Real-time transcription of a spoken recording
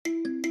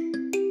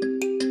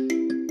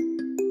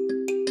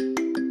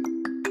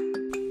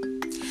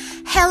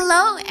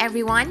Hello,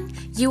 everyone.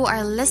 You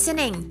are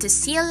listening to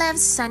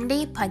CLF's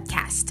Sunday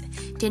podcast.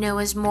 To know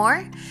us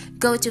more,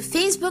 go to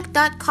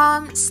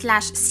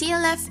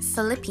facebook.com/CLF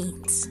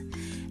Philippines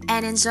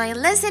and enjoy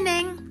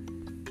listening.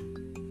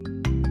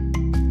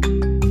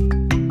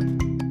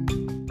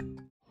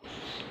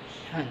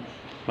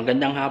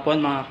 Magandang hapon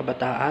mga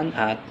kabataan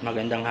at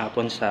magandang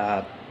hapon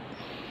sa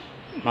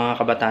mga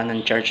kabataan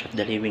ng Church of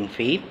the Living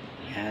Faith.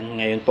 Yan.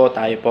 Ngayon po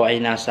tayo po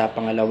ay nasa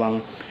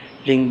pangalawang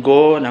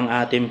linggo ng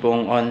ating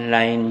pong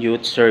online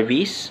youth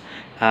service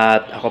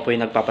at ako po ay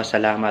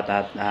nagpapasalamat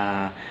at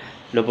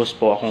lubos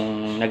po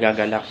akong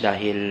nagagalak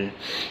dahil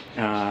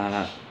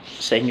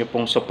sa inyo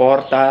pong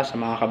suporta sa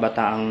mga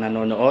kabataang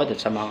nanonood at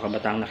sa mga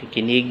kabataang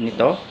nakikinig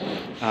nito.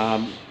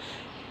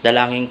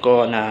 Dalangin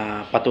ko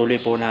na patuloy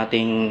po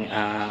nating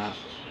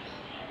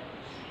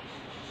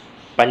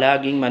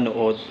palaging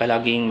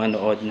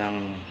manood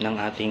ng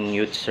ating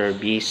youth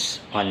service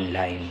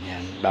online.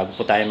 Yan. Bago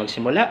po tayo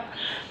magsimula,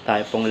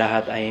 tayo pong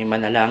lahat ay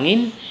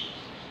manalangin.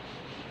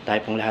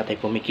 Tayo pong lahat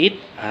ay pumikit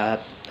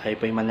at tayo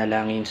po ay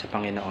manalangin sa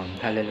Panginoon.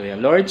 Hallelujah.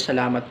 Lord,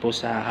 salamat po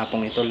sa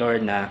hapong ito,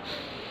 Lord, na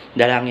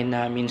dalangin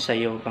namin sa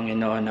iyo,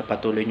 Panginoon, na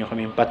patuloy nyo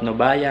kaming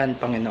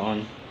patnubayan, Panginoon,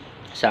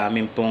 sa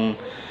amin pong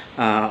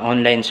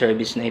online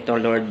service na ito,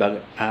 Lord.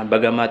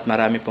 Bagamat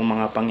marami pong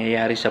mga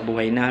pangyayari sa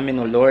buhay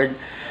namin, O Lord,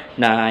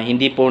 na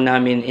hindi po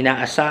namin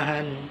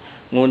inaasahan.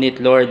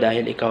 Ngunit, Lord,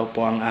 dahil ikaw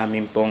po ang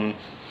amin pong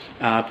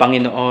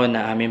Panginoon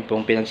na amin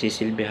pong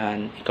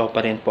pinagsisilbihan, ikaw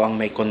pa rin po ang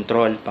may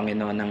control,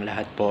 Panginoon, ng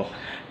lahat po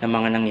ng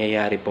mga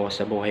nangyayari po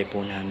sa buhay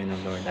po namin, O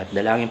Lord. At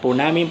dalangin po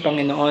namin,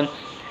 Panginoon,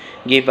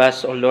 give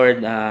us, O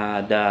Lord,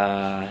 the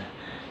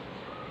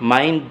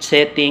mind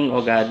setting,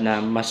 O God,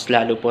 na mas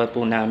lalo po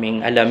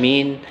naming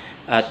alamin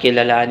at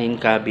kilalanin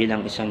ka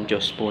bilang isang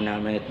Diyos po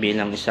namin at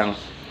bilang isang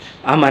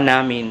Ama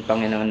namin,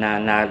 Panginoon,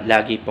 na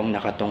lagi pong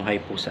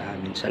nakatunghay po sa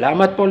amin.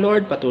 Salamat po,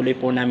 Lord. Patuloy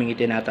po namin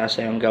itinataas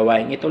sa iyong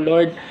gawain ito,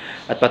 Lord.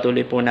 At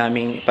patuloy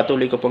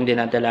ko pong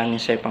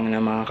dinadalangin sa iyong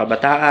mga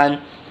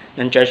kabataan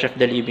ng Church of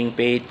the Living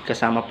Faith.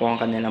 Kasama po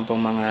ang kanilang pong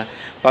mga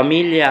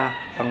pamilya,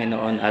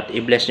 Panginoon. At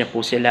i-bless niyo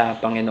po sila,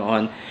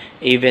 Panginoon.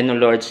 Even, O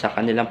Lord, sa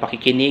kanilang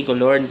pakikinig, O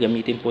Lord,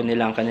 gamitin po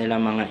nila ang kanilang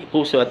mga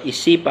puso at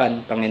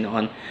isipan,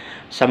 Panginoon.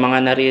 Sa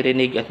mga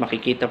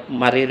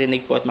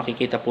maririnig po at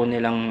makikita po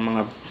nilang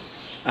mga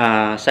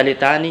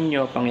salita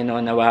ninyo,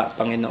 Panginoon, nawa,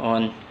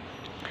 Panginoon,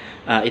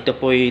 ito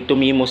po'y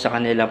tumimo sa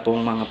kanila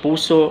pong mga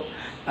puso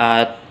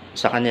at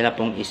sa kanila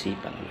pong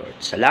isipan, Lord.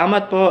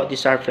 Salamat po.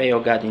 This our prayer,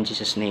 O God, in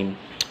Jesus' name.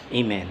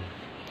 Amen.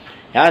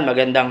 Yan,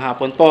 magandang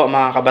hapon po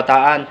mga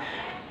kabataan.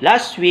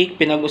 Last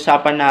week,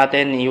 pinag-usapan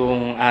natin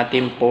yung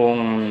ating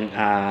pong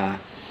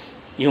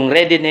yung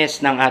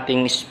readiness ng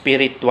ating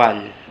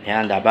spiritual.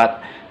 Yan,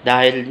 dapat.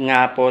 Dahil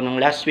nga po nung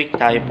last week,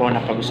 tayo po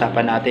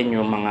napag-usapan natin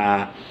yung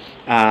mga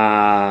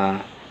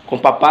kung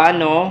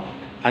paano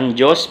ang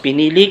Diyos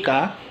pinili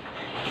ka,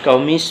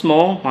 ikaw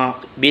mismo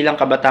bilang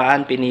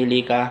kabataan pinili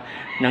ka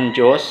ng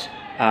Diyos,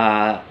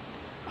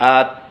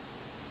 at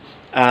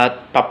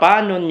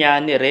paano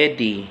niya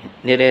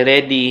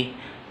nire-ready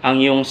ang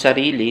iyong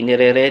sarili,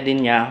 nire-ready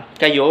niya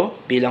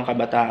kayo bilang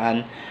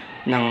kabataan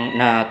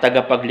na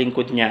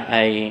tagapaglingkod niya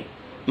ay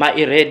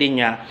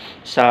ma-ready niya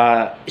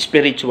sa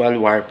spiritual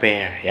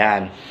warfare.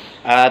 Yan.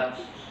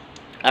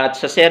 At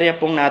sa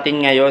serya pong natin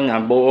ngayon,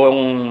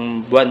 buong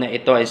buwan na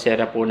ito ay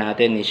serya po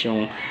natin is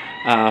yung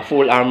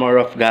Full Armor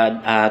of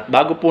God. At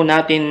bago po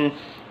natin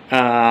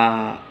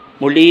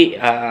muli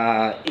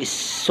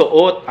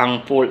isuot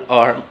ang Full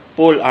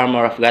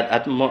Armor of God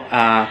at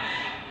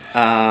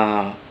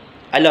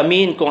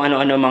alamin kung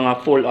ano-ano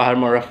mga Full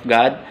Armor of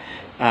God,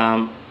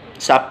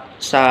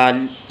 sa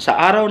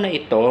araw na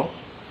ito,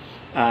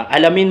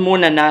 alamin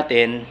muna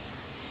natin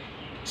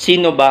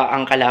sino ba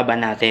ang kalaban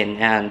natin.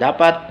 Yan.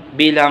 Dapat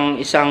bilang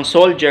isang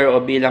soldier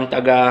o bilang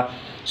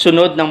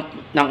taga-sunod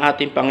ng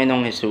ating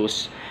Panginoong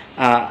Hesus,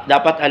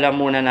 dapat alam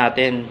muna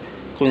natin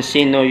kung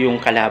sino yung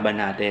kalaban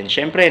natin.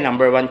 Siyempre,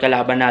 number one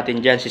kalaban natin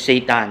dyan, si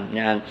Satan.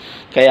 Yan.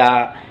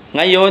 Kaya,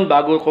 ngayon,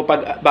 bago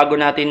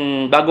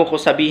ko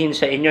sabihin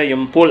sa inyo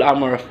yung full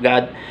armor of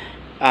God,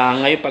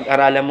 ngayon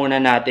pag-aralan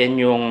muna natin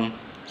yung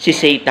si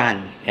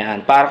Satan.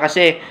 Yan. Para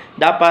kasi,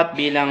 dapat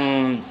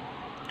bilang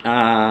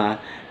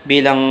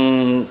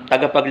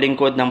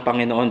tagapaglingkod ng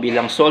Panginoon,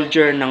 bilang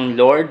soldier ng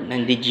Lord,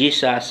 ng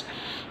Jesus,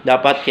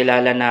 dapat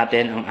kilala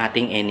natin ang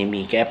ating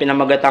enemy. Kaya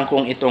pinamagatan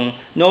kong itong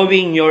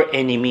knowing your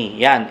enemy.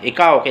 Yan,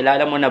 ikaw,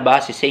 kilala mo na ba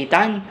si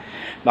Satan?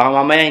 Baka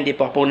mamaya hindi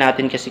pa po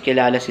natin kasi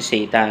kilala si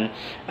Satan.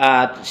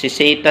 At si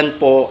Satan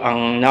po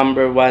ang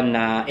number one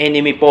na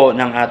enemy po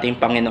ng ating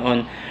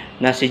Panginoon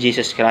na si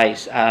Jesus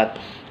Christ.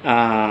 At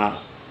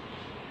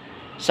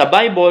sa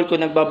Bible,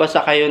 kung nagbabasa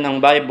kayo ng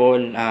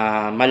Bible,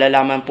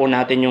 malalaman po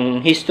natin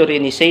yung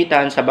history ni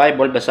Satan sa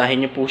Bible.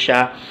 Basahin niyo po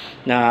siya,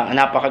 na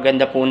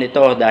napakaganda po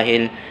nito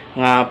dahil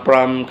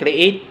from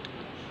kinreate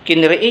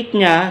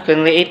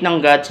ng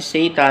God si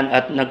Satan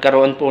at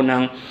nagkaroon po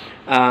ng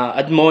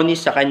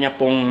admonish sa kanya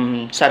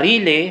pong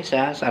sarili,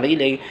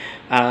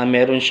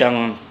 meron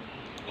siyang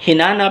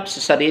hinanap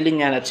sa sarili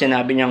niya at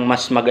sinabi niyang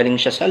mas magaling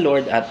siya sa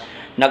Lord at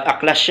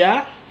nag-aklas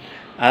siya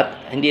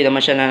at hindi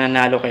naman siya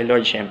nananalo kay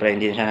Lord. Siyempre,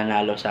 hindi siya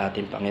nanalo sa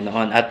ating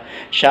Panginoon. At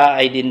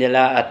siya ay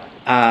dinala at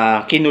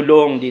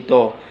kinulong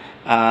dito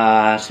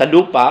sa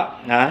lupa.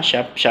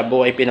 Siya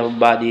po ay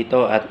pinababa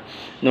dito. At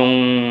nung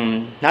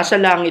nasa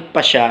langit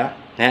pa siya,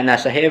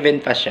 nasa heaven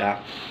pa siya,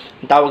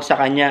 ang tawag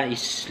sa kanya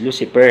is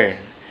Lucifer.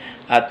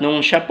 At nung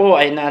siya po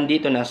ay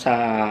nandito na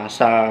sa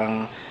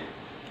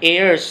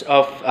airs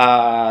of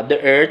the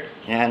earth,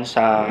 yan,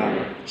 sa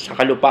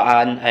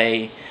kalupaan,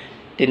 ay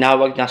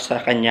tinawag na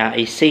sa kanya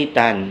ay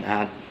Satan.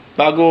 At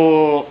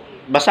bago,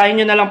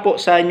 basahin nyo na lang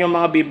po sa inyong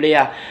mga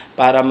Biblia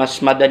para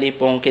mas madali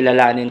pong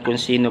kilalanin kung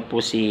sino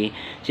po si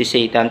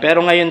Satan.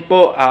 Pero ngayon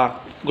po,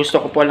 gusto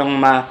ko po lang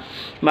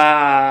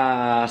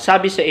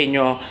masabi sa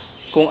inyo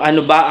kung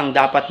ano ba ang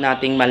dapat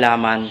nating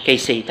malaman kay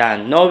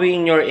Satan.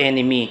 Knowing your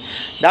enemy.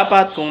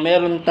 Dapat kung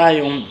meron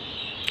tayong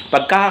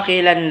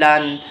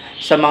pagkakakilanlan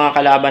sa mga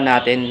kalaban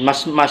natin,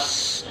 mas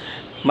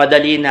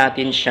madali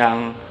natin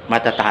siyang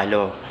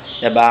matatalo.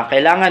 Diba?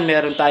 Kailangan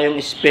meron tayong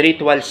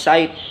spiritual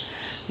sight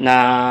na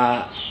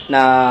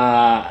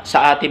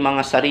sa ating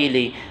mga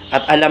sarili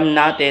at alam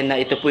natin na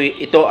ito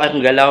ang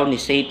galaw ni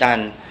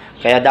Satan.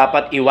 Kaya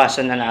dapat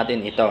iwasan na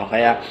natin ito.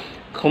 Kaya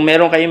kung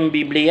meron kayong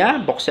Biblia,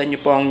 buksan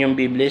niyo po ang inyong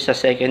Biblia sa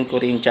 2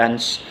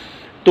 Corinthians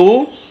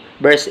 2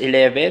 verse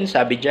 11.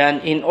 Sabi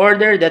diyan, in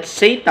order that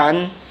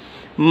Satan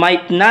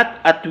might not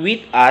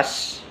outwit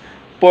us,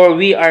 for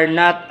we are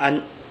not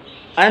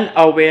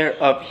unaware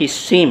of his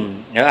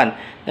sin. Yan.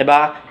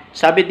 Diba?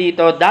 Sabi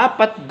dito,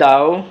 dapat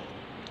daw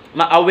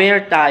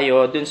ma-aware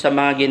tayo dun sa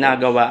mga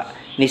ginagawa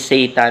ni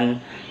Satan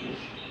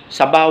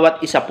sa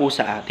bawat isa po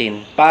sa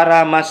atin.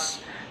 Para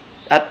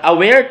at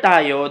aware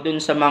tayo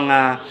dun sa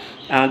mga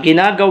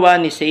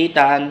ginagawa ni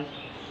Satan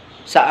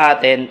sa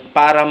atin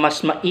para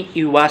mas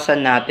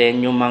maiiwasan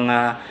natin yung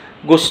mga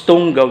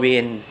gustong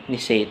gawin ni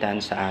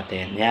Satan sa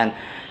atin. Yan.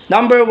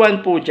 Number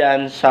 1 po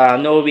dyan sa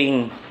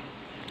knowing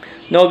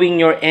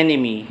your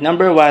enemy.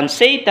 Number 1,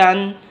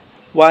 Satan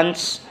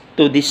wants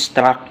to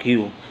distract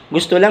you.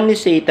 Gusto lang ni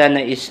Satan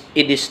na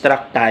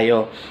i-distract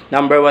tayo.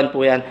 Number 1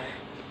 po yan.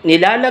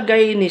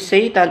 Nilalagay ni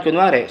Satan,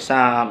 kunwari,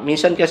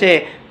 minsan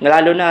kasi,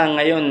 lalo na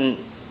ngayon,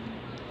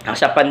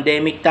 sa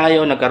pandemic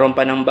tayo, nagkaroon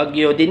pa ng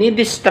bagyo,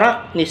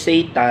 dinidistract ni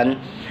Satan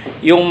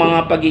yung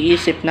mga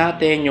pag-iisip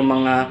natin, yung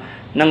mga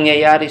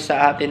nangyayari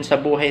sa atin, sa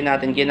buhay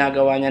natin,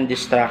 ginagawa niyang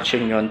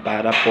distraction yon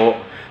para po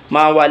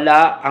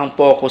mawala ang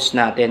focus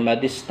natin,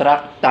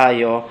 ma-distract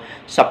tayo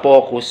sa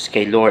focus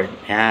kay Lord.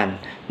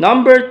 Yan.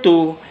 Number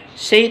 2,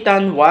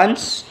 Satan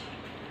wants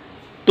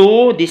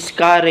to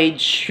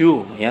discourage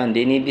you. Yan,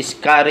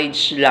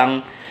 dinidiscourage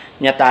lang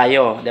niya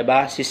tayo, 'di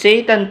ba? Si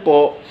Satan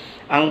po,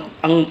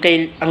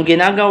 ang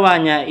ginagawa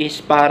niya is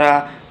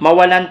para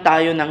mawalan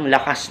tayo ng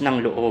lakas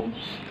ng loob.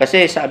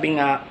 Kasi sabi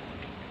nga,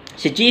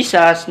 si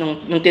Jesus,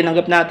 nung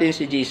tinanggap natin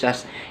si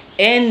Jesus,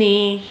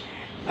 any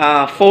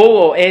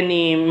foe o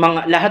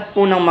lahat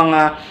po ng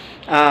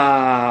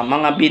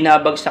mga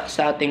binabagsak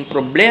sa ating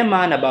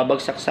problema,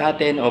 nababagsak sa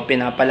atin o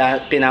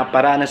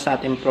pinaparanas sa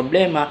ating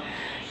problema,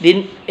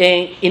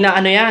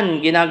 inaano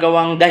yan,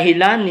 ginagawang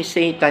dahilan ni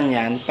Satan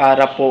yan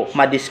para po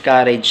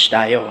ma-discourage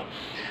tayo.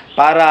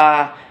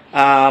 Para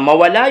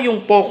mawala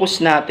yung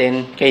focus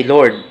natin kay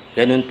Lord.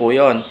 Ganun po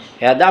yon.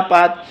 Kaya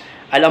dapat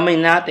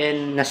alamin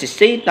natin na si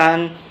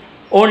Satan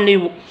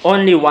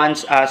only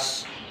wants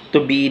us to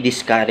be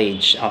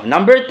discouraged.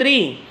 Number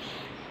 3,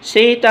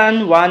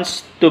 Satan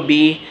wants to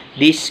be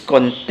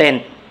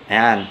discontent.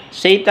 Ayan.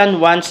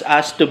 Satan wants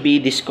us to be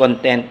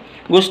discontent.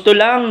 Gusto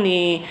lang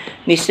ni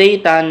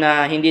Satan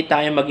na hindi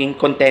tayo maging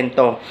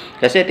kontento.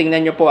 Kasi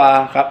tingnan nyo po,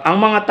 ang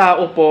mga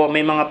tao po, may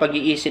mga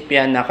pag-iisip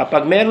yan na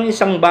kapag meron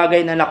isang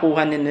bagay na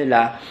nakuha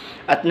nila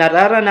at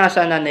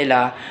nararanasan na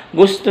nila,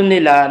 gusto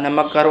nila na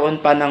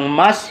magkaroon pa ng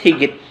mas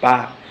higit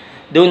pa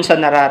doon sa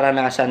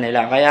nararanasan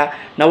nila. Kaya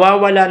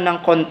nawawalan ng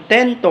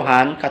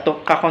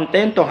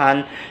kakontentuhan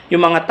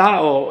yung mga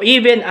tao,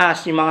 even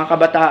as yung mga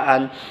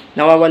kabataan,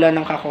 nawawalan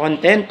ng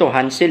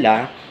kakontentuhan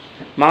sila,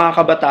 mga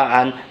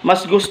kabataan,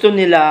 mas gusto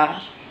nila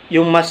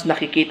yung mas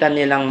nakikita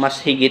nilang mas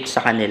higit sa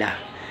kanila.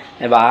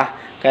 Diba?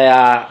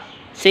 Kaya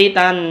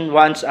Satan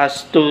wants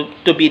us to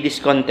be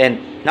discontent.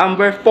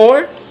 Number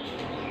 4,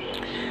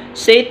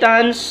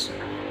 Satan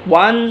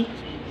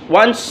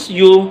wants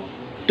you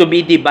to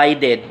be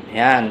divided.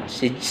 Yan.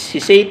 Si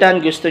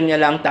Satan gusto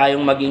niya lang tayong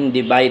maging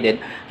divided.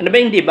 Ano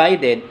ba yung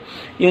divided?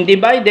 Yung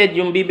divided,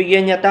 yung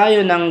bibigyan niya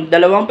tayo ng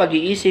dalawang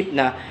pag-iisip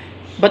na,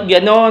 ba't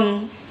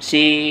ganon?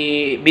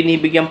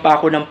 Binibigyan pa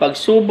ako ng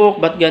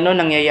pagsubok, ba't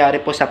ganon nangyayari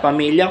po sa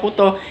pamilya ko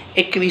to?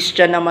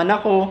 Christian naman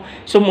ako,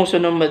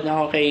 sumusunod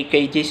ako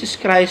kay Jesus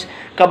Christ,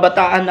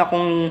 kabataan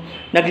akong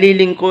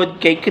naglilingkod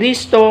kay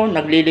Kristo,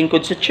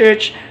 naglilingkod sa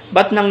church,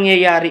 ba't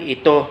nangyayari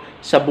ito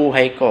sa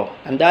buhay ko?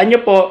 Tandaan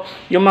nyo po,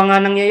 yung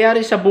mga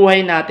nangyayari sa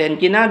buhay natin,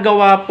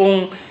 ginagawa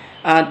pong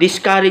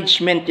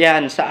discouragement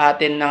yan sa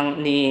atin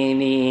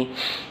ni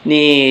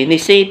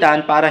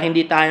Satan para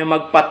hindi tayo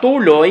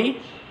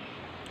magpatuloy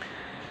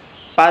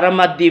para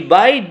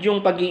ma-divide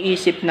yung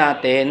pag-iisip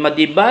natin,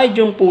 ma-divide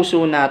yung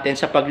puso natin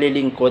sa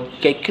paglilingkod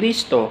kay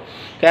Kristo.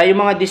 Kaya yung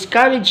mga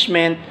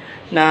discouragement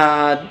na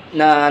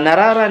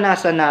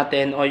nararanasan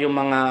natin o yung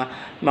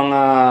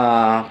mga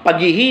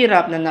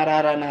paghihirap na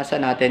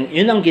nararanasan natin,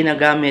 yun ang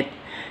ginagamit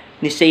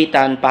ni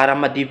Satan para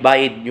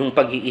ma-divide yung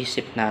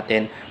pag-iisip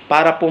natin,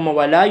 para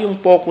pumawala yung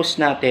focus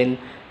natin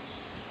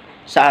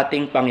sa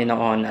ating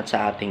Panginoon at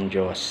sa ating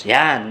Diyos.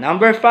 Yan.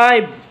 Number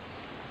 5,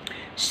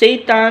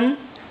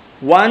 Satan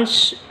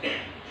wants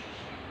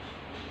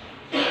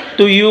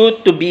to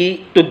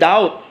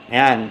doubt.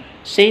 Yan.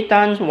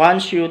 Satan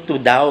wants you to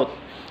doubt.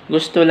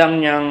 Gusto lang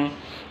niyang,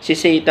 si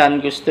Satan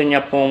gusto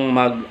niya pong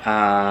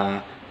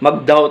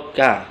mag-doubt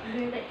ka.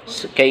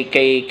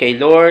 Kay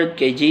Lord,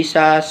 kay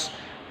Jesus,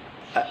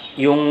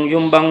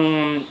 yung bang,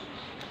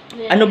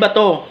 ano ba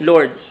to,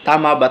 Lord?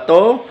 Tama ba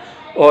to?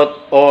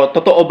 O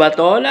totoo ba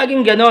to?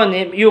 Laging ganon.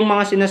 Yung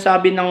mga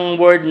sinasabi ng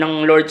word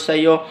ng Lord sa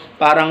iyo,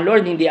 parang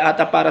Lord, hindi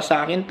ata para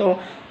sa akin to.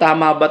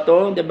 Tama ba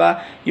to? 'Di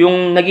ba?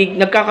 Yung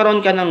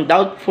nagkakaroon ka ng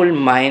doubtful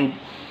mind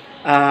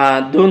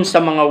dun sa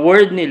mga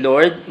word ni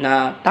Lord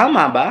na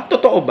tama ba?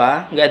 Totoo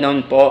ba?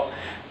 Ganon po.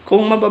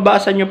 Kung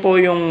mababasa niyo po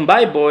yung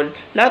Bible,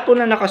 lahat po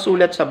na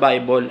nakasulat sa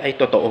Bible ay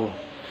totoo.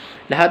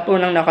 Lahat po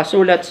ng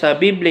nakasulat sa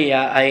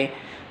Biblia ay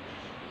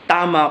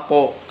tama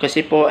po,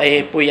 kasi po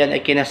yan ay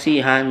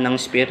kinasihan ng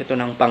Espiritu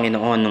ng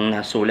Panginoon nung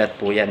nasulat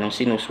po yan, nung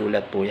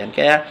sinusulat po yan.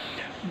 Kaya,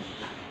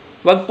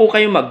 wag po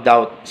kayo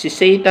mag-doubt. Si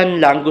Satan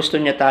lang gusto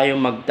niya tayo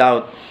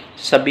mag-doubt.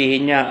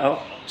 Sabihin niya,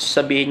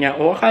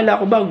 akala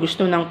ko ba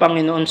gusto ng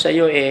Panginoon sa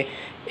iyo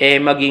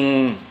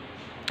maging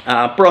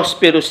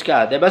prosperous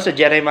ka. Diba sa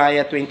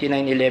Jeremiah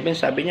 29:11,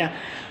 sabi niya,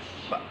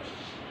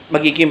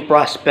 magiging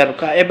prosper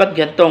ka. Ba't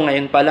ganito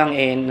ngayon pa lang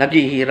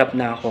naghihirap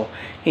na ako?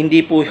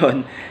 Hindi po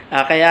 'yon.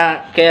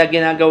 Kaya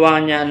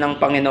ginagawa niya ng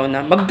Panginoon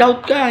na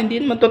mag-doubt ka,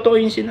 hindi naman totoo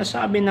yung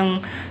sinasabi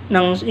ng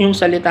yung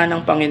salita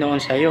ng Panginoon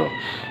sa iyo.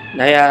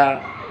 Kaya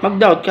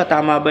mag-doubt ka,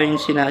 tama ba yung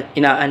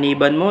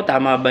inaaniban mo?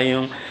 Tama ba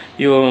yung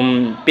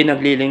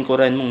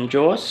pinaglilingkuran mong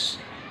Diyos?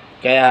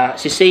 Kaya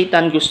si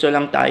Satan gusto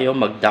lang tayo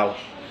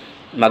mag-doubt.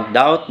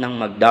 Mag-doubt.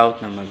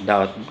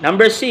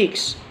 Number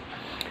 6,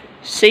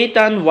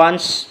 Satan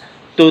wants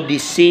to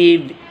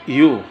deceive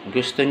you.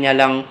 Gusto niya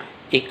lang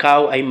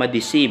ikaw ay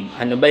ma-deceive.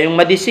 Ano ba yung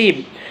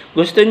ma-deceive?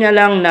 Gusto niya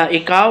lang na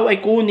ikaw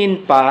ay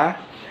kunin pa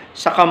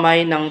sa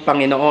kamay ng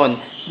Panginoon.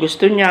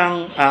 Gusto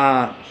niyang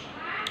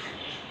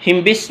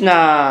himbis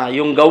na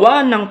yung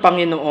gawa ng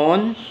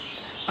Panginoon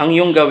ang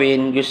yung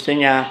gawin, gusto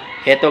niya,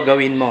 eto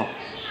gawin mo.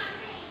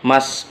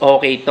 Mas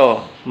okay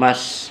to.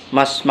 Mas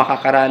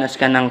makakaranas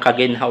ka ng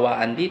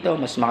kaginhawaan dito,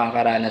 mas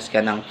makakaranas ka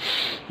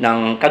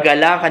ng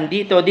kagalakan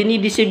dito.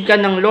 Dinideceive ka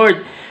ng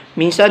Lord.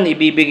 Minsan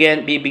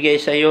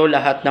bibigay sa iyo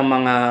lahat ng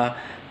mga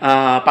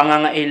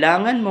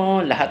pangangailangan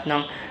mo, lahat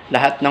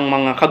ng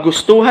mga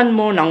kagustuhan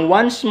mo, ng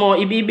wants mo,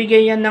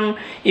 ibibigay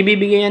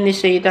yan ni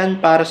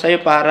Satan para sa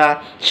iyo, para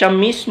siya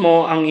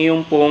mismo ang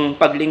iyong pong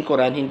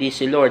paglingkuran, hindi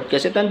si Lord.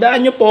 Kasi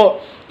tandaan niyo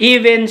po,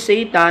 even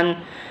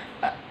Satan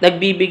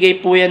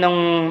nagbibigay po yan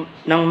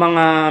ng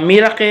mga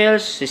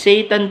miracles. Si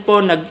Satan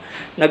po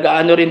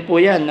nag-ano rin po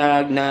yan,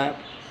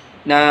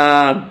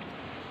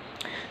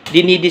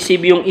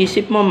 dinideceive yung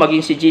isip mo.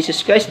 Maging si Jesus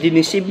Christ,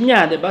 dineceive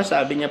niya, 'di ba?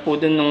 Sabi niya po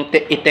doon nung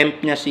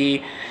i-tempt niya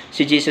si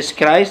Jesus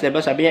Christ, 'di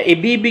ba? Sabi niya,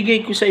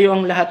 ibibigay ko sa iyo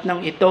ang lahat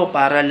ng ito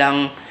para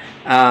lang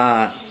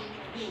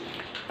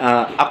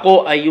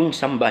ako ay yung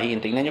sambahin.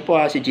 Tingnan niyo po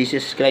si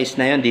Jesus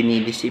Christ na yon,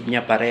 dinideceive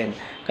niya pa rin.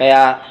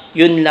 Kaya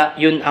yun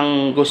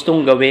ang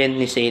gustong gawin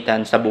ni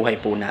Satan sa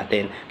buhay po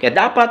natin. Kaya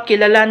dapat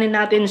kilalanin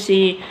natin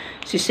si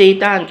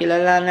Satan,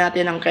 kilalanin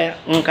natin ang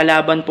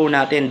kalaban po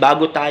natin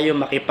bago tayo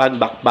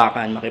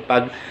makipagbakbakan,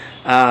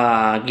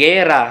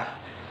 gera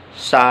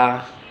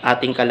sa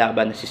ating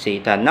kalaban na si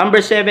Satan. Number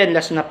 7,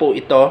 last na po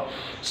ito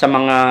sa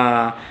mga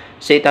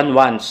Satan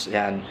wants.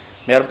 Yan.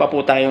 Meron pa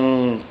po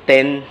tayong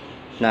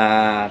 10 na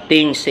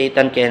things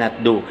Satan cannot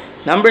do.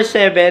 Number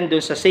 7, dun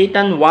sa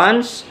Satan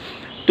wants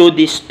to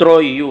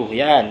destroy you.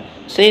 Yan.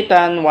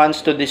 Satan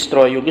wants to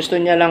destroy you.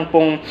 Gusto niya lang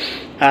pong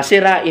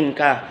sirain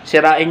ka.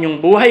 Sirain yung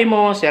buhay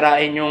mo,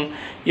 sirain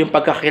yung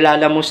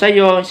pagkakilala mo sa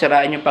iyo,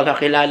 sirain yung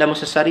pagkakilala mo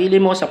sa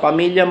sarili mo, sa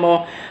pamilya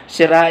mo,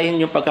 sirain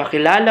yung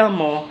pagkakilala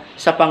mo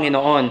sa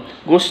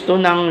Panginoon. Gusto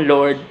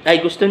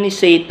ni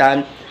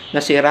Satan na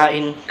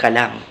sirain ka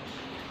lang.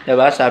 'Di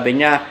ba? Sabi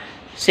niya,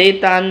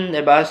 Satan,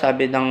 'di ba?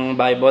 Sabi ng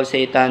Bible,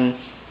 Satan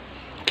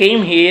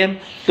came here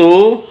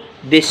to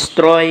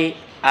destroy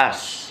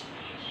us.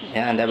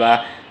 Yan, 'di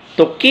ba?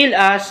 To kill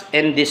us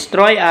and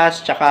destroy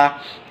us, tsaka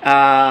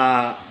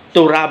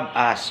to rob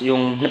us,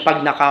 yung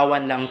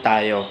napagnakawan lang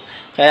tayo.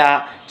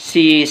 Kaya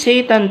si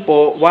Satan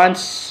po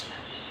wants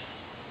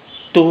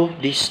to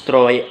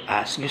destroy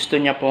us. Gusto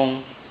niya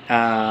pong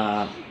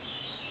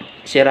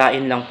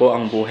sirain lang po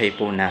ang buhay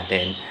po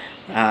natin.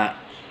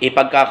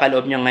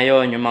 Ipagkakaloob niya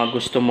ngayon yung mga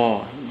gusto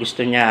mo.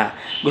 Gusto niya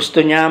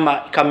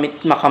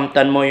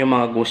makamtan mo yung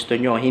mga gusto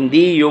niyo,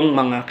 hindi yung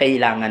mga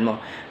kailangan mo.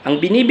 Ang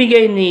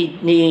binibigay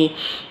ni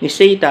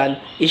Satan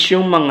is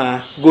yung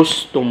mga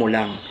gusto mo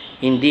lang.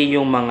 hindi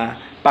yung mga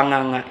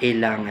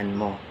pangangailangan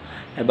mo.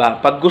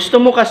 Diba? Pag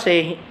gusto mo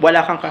kasi,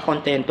 wala kang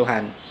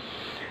kakontentuhan.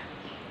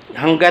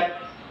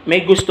 Hanggat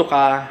may gusto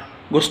ka,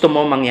 gusto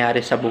mo mangyari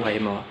sa buhay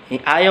mo.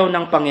 Ayaw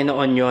ng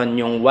Panginoon yon,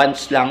 yung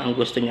once lang ang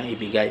gusto niyang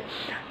ibigay.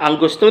 Ang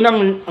gusto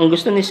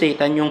ni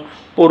Satan yung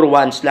puro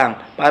once lang,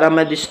 para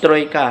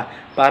ma-destroy ka,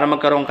 para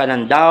magkaroon ka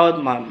ng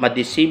doubt,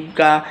 ma-deceive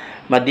ka,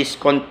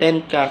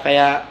 ma-discontent ka,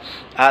 kaya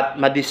at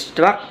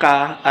ma-distract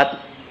ka at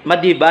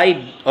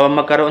ma-divide o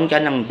magkaroon ka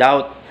ng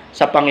doubt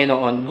sa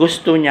Panginoon.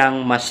 Gusto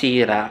niyang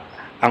masira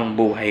ang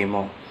buhay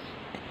mo.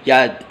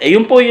 Yan,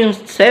 yun po yung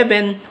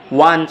 7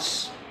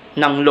 wants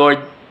ng Lord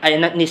ay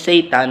ni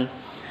Satan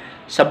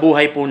sa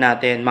buhay po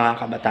natin, mga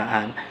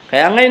kabataan.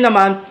 Kaya ngayon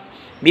naman,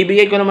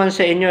 bibigay ko naman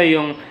sa inyo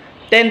yung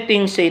 10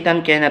 things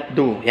Satan cannot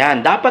do.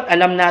 Yan, dapat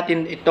alam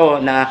natin ito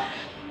na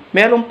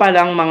meron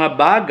palang mga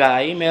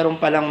bagay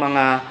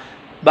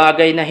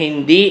na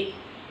hindi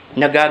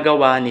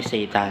nagagawa ni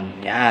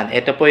Satan. Yan,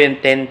 ito po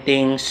yung 10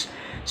 things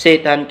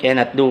Satan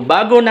cannot do.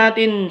 Bago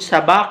natin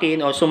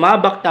sabakin o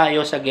sumabak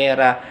tayo sa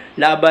gera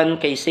laban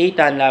kay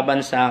Satan,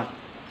 laban sa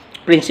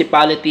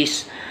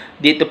principalities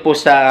dito po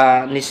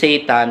sa ni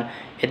Satan,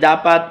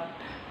 dapat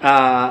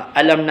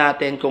alam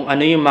natin kung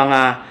ano yung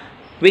mga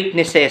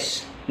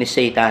weaknesses ni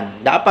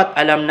Satan. Dapat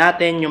alam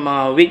natin yung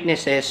mga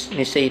weaknesses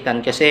ni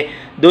Satan kasi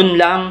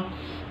dun lang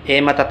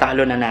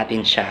matatalo na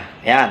natin siya.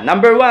 Ayan.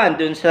 Number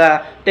 1, dun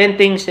sa 10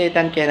 things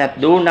Satan cannot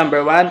do.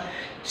 Number 1,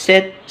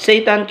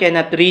 Satan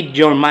cannot read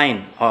your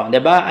mind. O,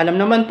 'di ba? Alam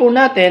naman po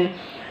natin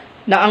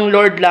na ang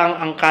Lord lang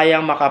ang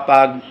kayang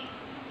makapag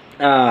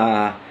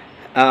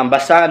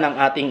basa ng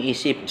ating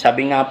isip.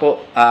 Sabi nga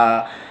po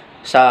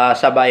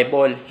sa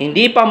Bible,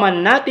 hindi pa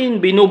man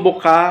natin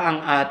binubuka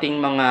ang ating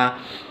mga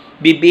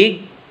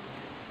bibig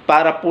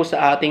para po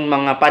sa ating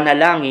mga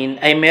panalangin,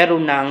 ay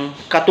meron ng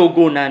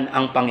katugunan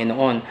ang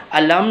Panginoon.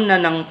 Alam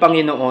na ng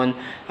Panginoon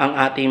ang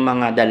ating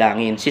mga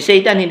dalangin. Si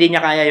Satan, hindi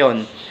niya kaya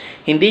yon.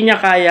 Hindi niya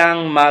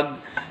kayang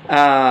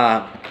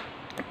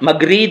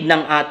mag-read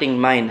ng ating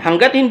mind.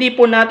 Hanggat hindi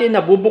po natin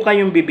nabubuka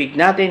yung bibig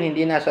natin,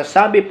 hindi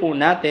nasasabi po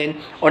natin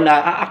o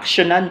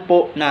na-actionan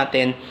po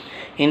natin,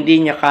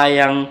 hindi niya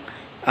kayang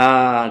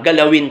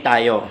galawin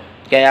tayo.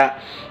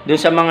 Kaya dun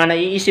sa mga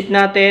naiisip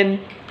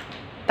natin,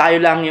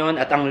 tayo lang yon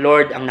at ang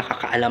Lord ang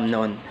nakakaalam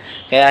nun.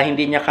 Kaya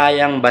hindi niya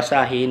kayang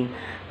basahin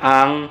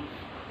ang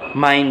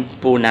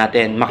mind po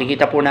natin.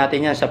 Makikita po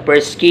natin yan sa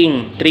 1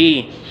 King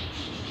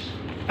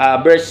 3,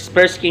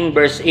 1 King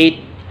verse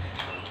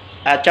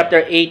 8,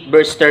 chapter 8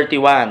 verse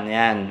 31.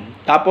 Yan.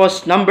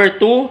 Tapos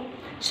number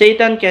 2,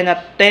 Satan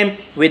cannot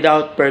tempt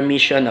without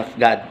permission of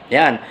God.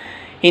 Yan.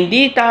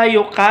 Hindi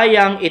tayo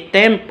kayang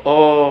i-tempt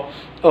o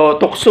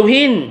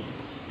tuksuhin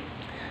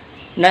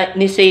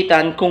ni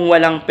Satan kung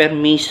walang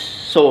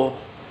permiso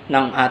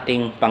ng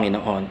ating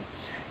Panginoon.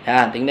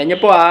 Yan, tingnan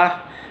niyo po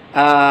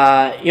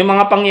yung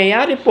mga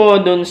pangyayari po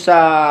dun sa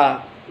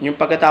yung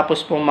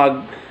pagkatapos po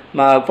mag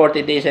 40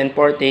 days and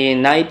 40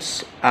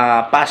 nights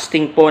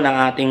fasting po ng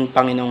ating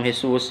Panginoong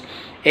Jesus,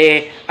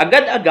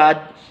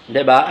 agad-agad,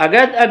 'di ba?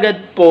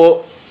 Agad-agad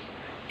po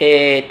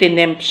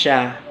tinempt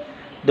siya.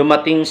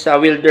 Dumating sa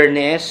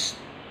wilderness,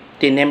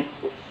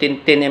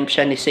 tinempt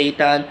siya ni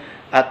Satan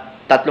at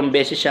 3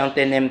 beses siyang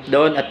tinempt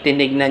doon at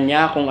tinignan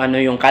niya kung ano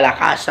yung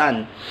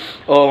kalakasan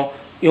o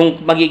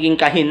yung magiging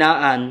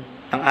kahinaan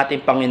ng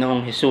ating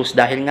Panginoong Jesus.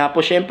 Dahil nga po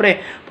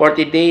syempre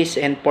 40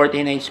 days and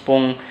 40 nights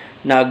pong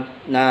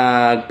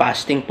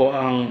nag-fasting po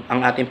ang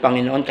ating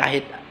Panginoon.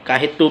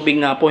 Kahit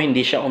tubig nga po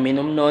hindi siya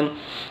uminom noon.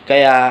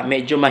 Kaya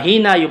medyo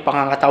mahina yung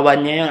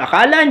pangangatawan niya. Yung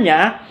akala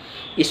niya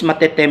is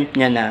matetempt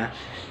niya na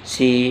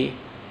si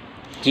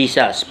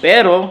Jesus.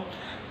 Pero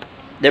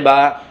 'di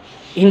ba,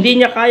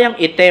 hindi niya kayang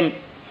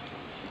itempt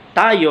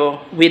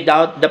tayo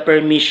without the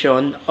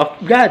permission of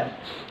God.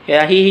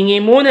 Kaya hihingi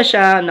muna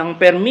siya ng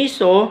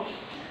permiso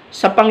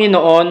sa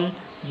Panginoon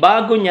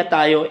bago niya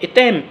tayo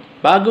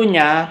itempt, bago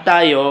niya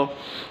tayo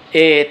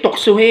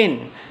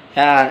tuksuhin.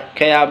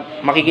 Kaya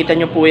makikita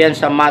niyo po yan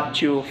sa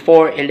Matthew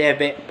 4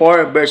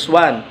 verse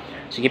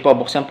 1. Sige po,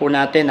 buksan po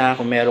natin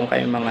kung meron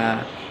kayong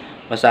mga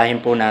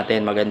basahin po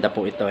natin. Maganda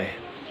po ito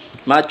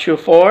Matthew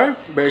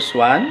 4 verse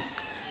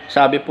 1.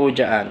 Sabi po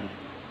diyan,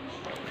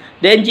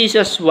 Then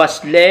Jesus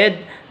was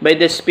led by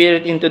the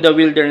Spirit into the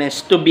wilderness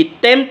to be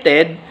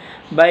tempted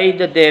by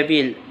the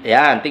devil.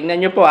 Ayan,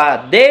 tingnan nyo po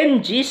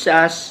Then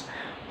Jesus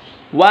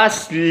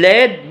was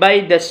led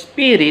by the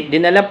Spirit.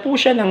 Dinala po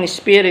siya ng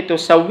Espiritu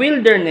sa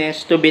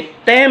wilderness to be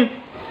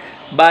tempted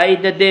by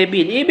the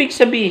devil. Ibig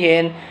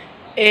sabihin,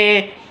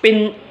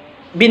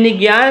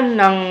 binigyan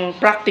ng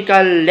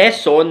practical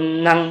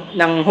lesson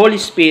ng Holy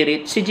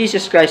Spirit si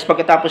Jesus Christ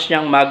pagkatapos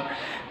niyang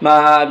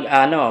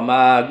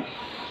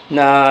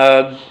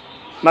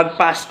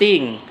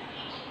mag-fasting.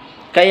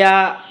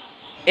 Kaya,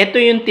 ito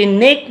yung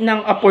tinake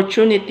ng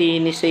opportunity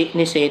ni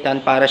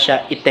Satan para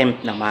siya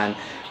i-tempt naman.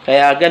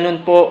 Kaya,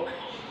 ganun po,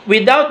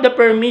 without the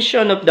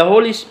permission of the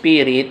Holy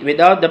Spirit,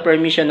 without the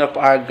permission of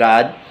our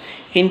God,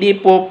 hindi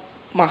po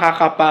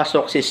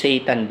makakapasok si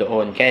Satan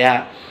doon.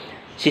 Kaya,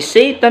 si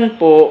Satan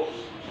po,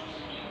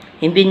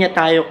 hindi niya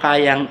tayo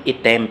kayang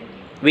i-tempt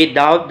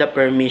without the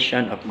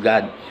permission of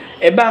God.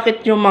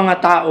 Bakit yung mga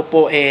tao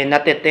po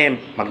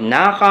natitempt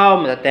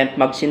magnakaw,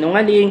 natitempt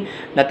magsinungaling,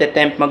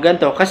 natitempt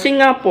magganto? Kasi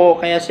nga po,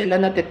 kaya sila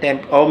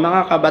natitempt,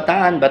 mga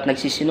kabataan, ba't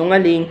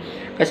nagsisinungaling?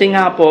 Kasi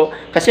nga po,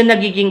 kasi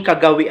nagiging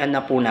kagawian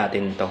na po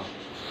natin to.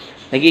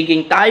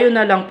 Nagiging tayo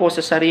na lang po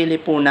sa sarili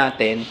po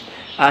natin,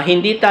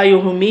 hindi tayo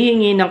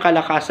humihingi ng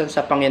kalakasan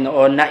sa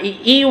Panginoon, na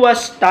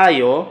iiwas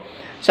tayo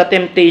sa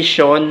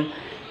temptation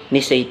ni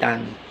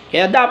Satan.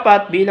 Kaya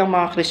dapat bilang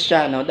mga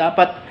Kristiyano,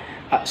 dapat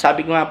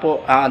sabi ko nga po,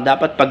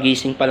 dapat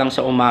pagising pa lang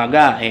sa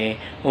umaga,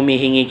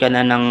 humihingi ka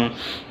na ng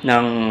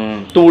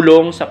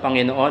tulong sa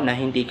Panginoon na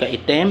hindi ka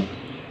itempt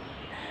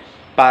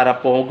para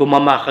po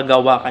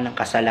makagawa ka ng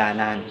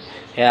kasalanan.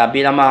 Kaya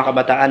bilang mga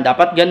kabataan,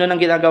 dapat ganun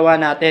ang ginagawa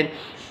natin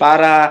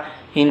para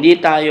hindi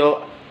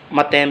tayo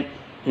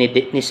matempt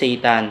ni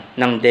Satan,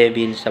 ng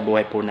devil sa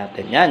buhay po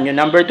natin. Yan, yung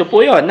number 2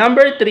 po yun.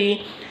 Number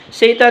 3,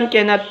 Satan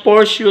cannot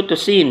force you to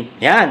sin.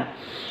 Yan.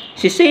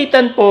 Si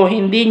Satan po,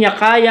 hindi niya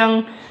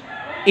kayang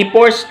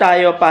i-force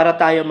tayo para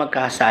tayo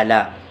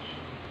magkasala.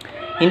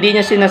 Hindi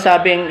niya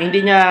sinasabing,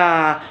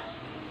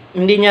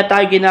 hindi niya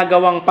tayo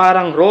ginagawang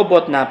parang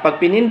robot na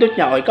pag pinindot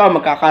niya, ikaw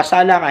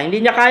magkakasala ka.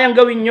 Hindi niya kayang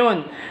gawin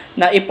yon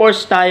na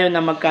i-force tayo na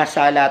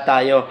magkasala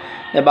tayo.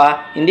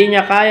 Diba? Hindi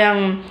niya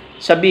kayang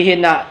sabihin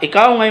na,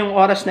 ikaw ngayong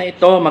oras na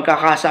ito,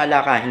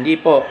 magkakasala ka. Hindi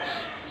po.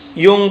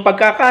 Yung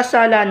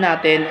pagkakasala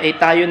natin, ay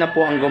tayo na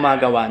po ang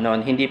gumagawa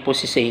nun. Hindi po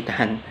si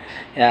Satan.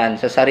 Yan,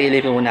 sa sarili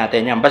po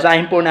natin. Yan.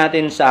 Basahin po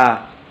natin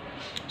sa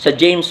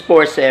James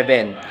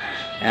 4:7.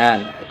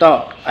 Yan.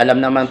 Ito, alam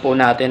naman po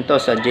natin to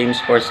sa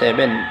James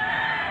 4:7.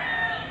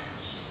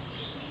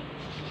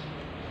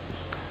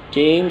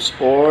 James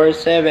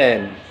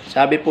 4:7.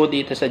 Sabi po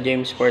dito sa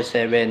James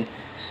 4:7,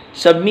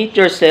 submit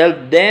yourself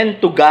then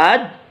to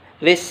God,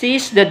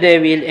 resist the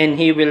devil and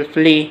he will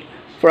flee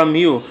from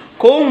you.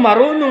 Kung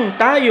marunong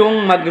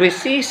tayong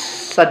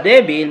mag-resist sa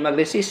devil,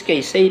 mag-resist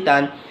kay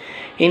Satan,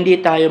 hindi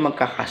tayo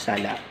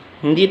magkakasala.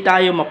 Hindi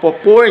tayo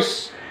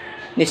mapoforce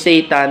ni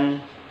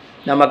Satan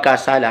na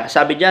magkasala.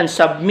 Sabi diyan,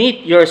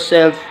 submit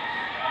yourself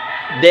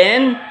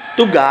then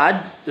to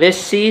God,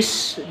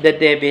 resist the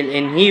devil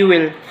and he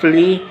will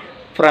flee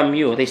from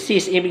you.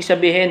 Resist, ibig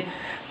sabihin,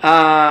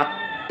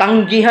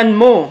 tanggihan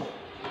mo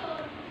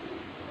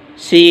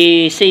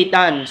si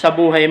Satan sa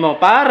buhay mo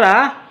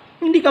para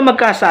hindi ka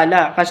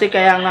magkasala. Kasi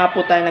kaya nga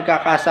po tayo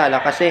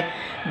nagkakasala kasi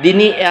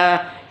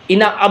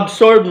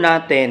ina-absorb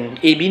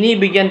natin,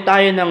 binibigyan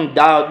tayo ng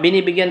doubt,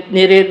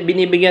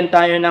 binibigyan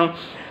tayo ng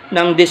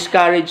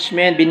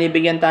discouragement,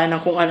 binibigyan tayo ng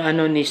kung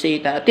ano-ano ni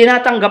Satan.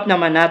 Tinatanggap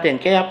naman natin,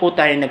 kaya po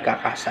tayo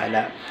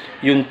nagkakasala.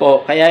 Yun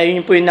po. Kaya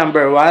yun po yung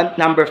number 1.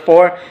 Number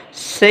 4,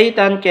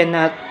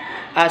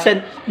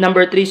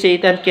 number 3,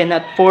 Satan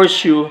cannot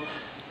force you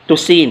to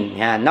sin.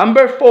 Yan.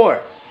 Number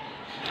 4,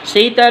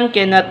 Satan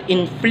cannot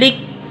inflict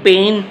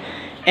pain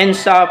and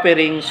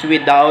sufferings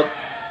without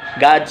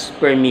God's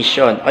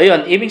permission.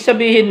 Ayun, ibig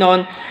sabihin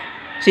nun,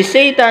 si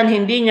Satan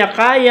hindi niya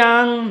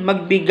kayang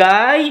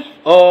magbigay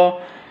o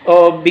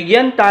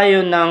bigyan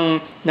tayo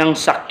ng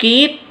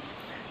sakit,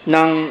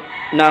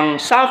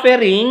 ng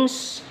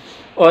sufferings,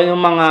 o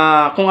yung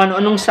mga kung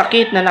ano-anong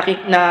sakit na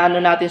ano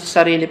natin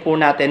sa sarili po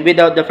natin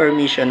without the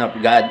permission of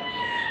God.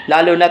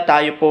 Lalo na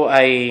tayo po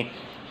ay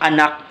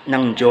anak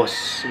ng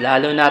Diyos.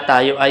 Lalo na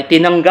tayo ay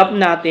tinanggap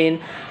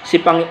natin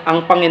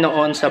ang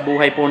Panginoon sa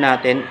buhay po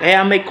natin.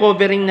 Kaya may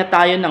covering na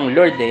tayo ng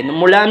Lord.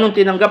 Mula nung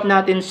tinanggap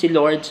natin si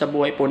Lord sa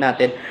buhay po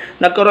natin,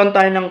 nagkaroon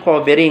tayo ng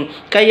covering.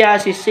 Kaya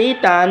si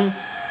Satan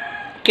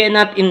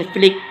cannot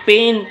inflict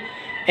pain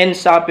and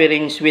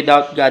sufferings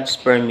without God's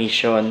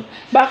permission.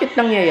 Bakit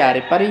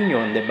nangyayari pa rin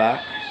yun, di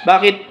ba?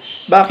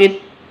 Bakit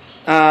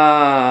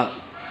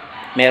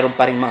meron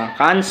pa rin mga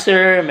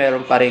cancer,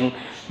 meron pa rin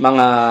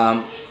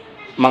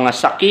mga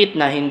sakit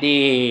na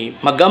hindi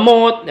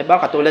magamot, di ba?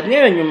 Katulad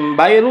ngayon, yung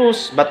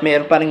virus, but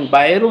meron pa rin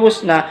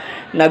virus na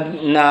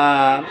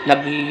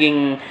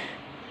nagiging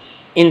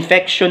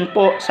infection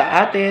po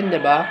sa atin, di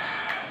ba?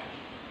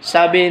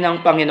 Sabi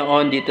ng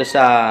Panginoon dito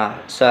sa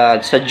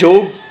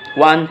Job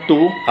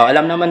 1:2,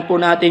 alam naman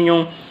po natin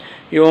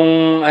yung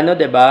ano,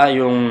 'di ba,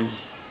 yung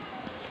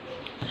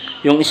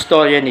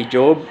istorya ni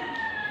Job.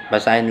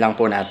 Basahin lang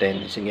po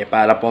natin. Sige,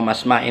 para po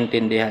mas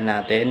maintindihan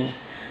natin.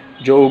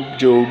 Job.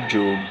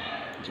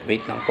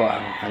 Wait lang po,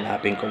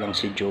 hanapin ko lang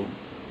si Job.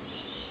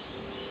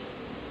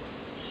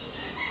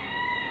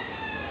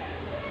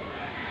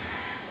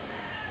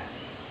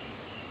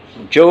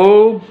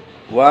 Job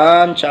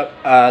 1,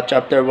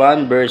 chapter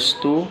 1, verse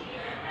 2.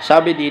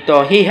 Sabi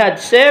dito, he had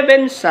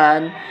 7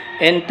 sons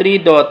and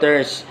 3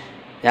 daughters.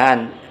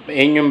 Yan.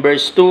 In yung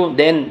verse 2.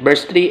 Then,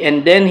 verse 3.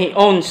 And then he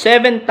owned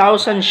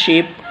 7,000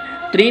 sheep,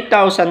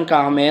 3,000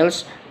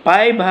 camels,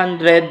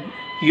 500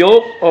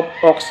 yoke of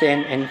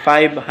oxen, and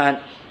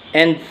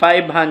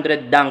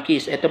 500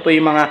 donkeys. Ito po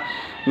yung mga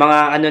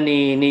ano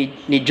ni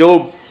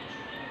Job.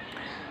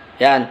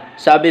 Yan.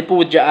 Sabi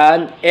po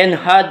diyan,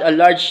 and had a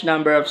large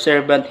number of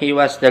servants. He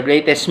was the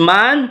greatest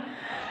man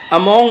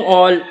among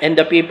all and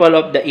the people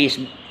of the east.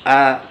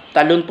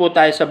 talon po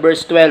tayo sa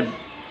verse 12.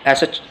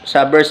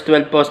 Sa verse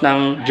 12 po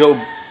ng Job.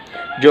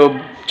 Job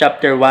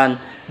chapter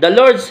 1. The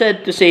Lord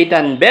said to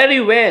Satan, "Very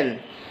well,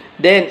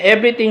 then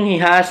everything he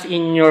has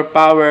in your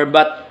power,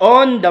 but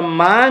on the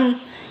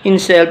man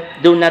himself,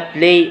 do not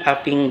lay a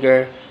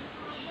finger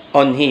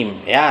on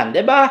him." Yan,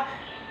 'di ba?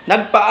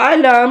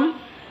 Nagpaalam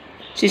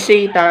si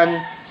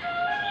Satan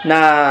na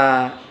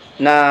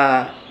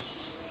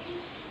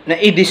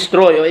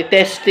i-destroy o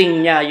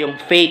i-testing niya yung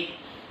faith,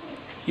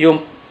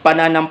 yung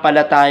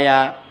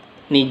pananampalataya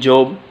ni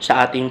Job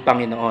sa ating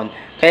Panginoon.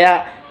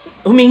 Kaya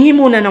humingi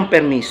muna ng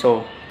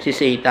permiso si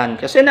Satan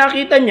kasi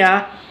nakita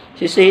niya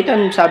si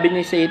Satan, sabi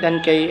ni Satan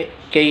kay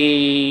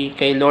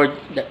Lord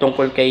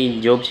tungkol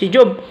kay Job, si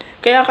Job,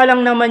 kaya ka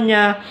lang naman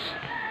niya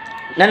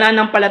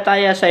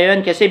nananampalataya sa iyo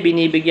kasi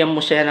binibigyan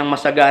mo siya ng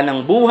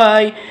masaganang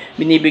buhay,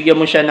 binibigyan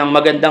mo siya ng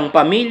magandang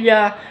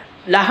pamilya,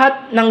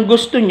 lahat ng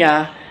gusto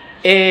niya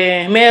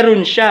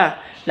meron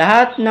siya,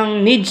 lahat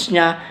ng needs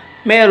niya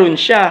meron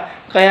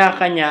siya, kaya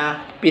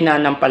kanya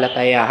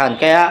pinanampalatayahan,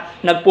 kaya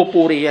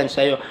nagpupuri yan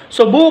sa iyo.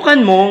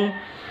 Subukan mong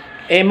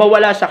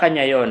mawala sa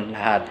kanya yon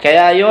lahat.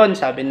 Kaya yon,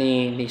 sabi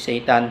ni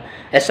Satan,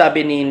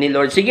 sabi ni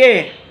Lord,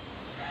 sige,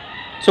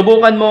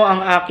 subukan mo ang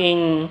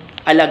aking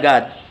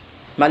alagad.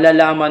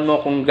 Malalaman mo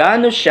kung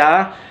gaano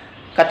siya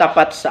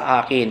katapat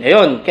sa akin.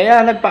 Ayun,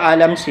 kaya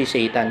nagpaalam si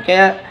Satan.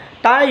 Kaya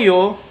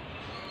tayo,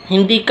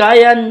 hindi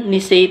kaya ni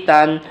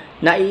Satan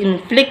na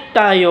i-inflict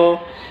tayo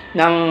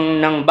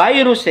ng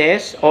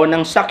viruses o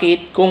ng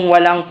sakit kung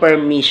walang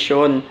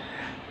permission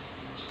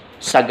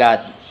sa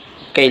God,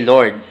 kay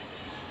Lord,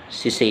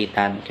 si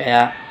Satan.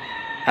 Kaya,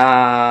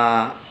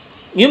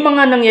 yung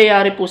mga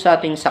nangyayari po sa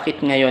ating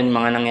sakit ngayon,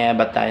 mga nangyayari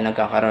ba tayo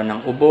nagkakaroon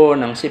ng ubo,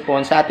 ng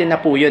sipon, sa atin na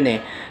po yun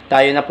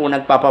Tayo na po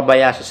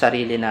nagpapabaya sa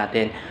sarili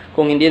natin.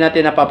 Kung hindi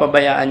natin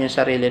napapabayaan yung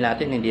sarili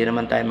natin, hindi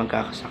naman tayo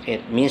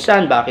magkakasakit.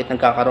 Minsan, bakit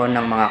nagkakaroon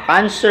ng mga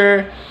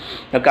cancer,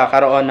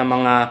 nagkakaroon ng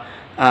mga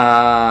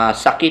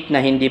sakit na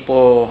hindi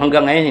po,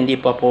 hanggang ngayon, hindi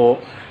pa po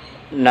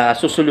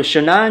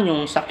nasusolusyonan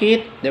yung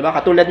sakit, 'di ba?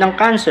 Katulad ng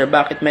cancer,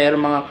 bakit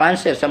mayroong mga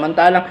cancer?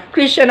 Samantalang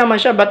Christian naman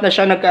siya, ba't na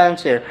siya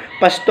nag-cancer?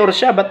 Pastor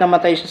siya, ba't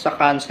namatay siya sa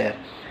cancer?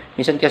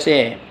 Minsan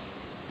kasi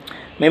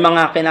may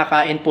mga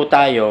kinakain po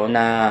tayo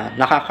na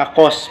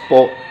nakaka-cause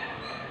po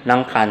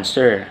ng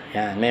cancer.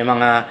 Yan, may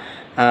mga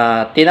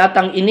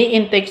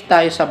ini-intake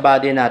tayo sa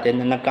body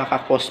natin na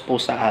nagkaka-cause po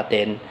sa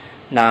atin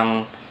ng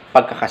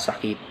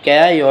pagkakasakit.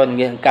 Kaya yon,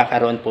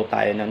 kakaroon po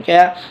tayo nun.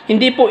 Kaya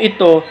hindi po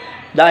ito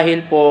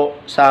dahil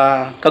po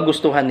sa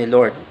kagustuhan ni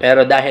Lord,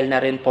 pero dahil na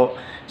rin po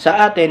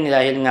sa atin,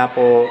 dahil nga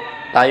po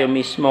tayo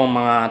mismo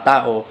mga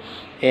tao,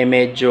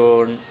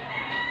 medyo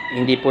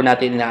hindi po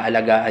natin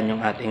inaalagaan yung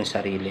ating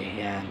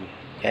sarili. Yan.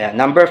 Kaya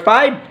number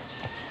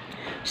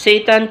 5,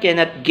 Satan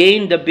cannot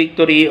gain the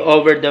victory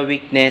over the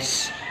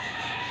weakness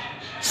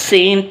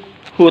saint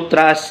who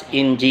trust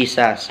in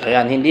Jesus.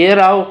 Ayan, hindi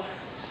raw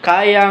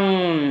kayang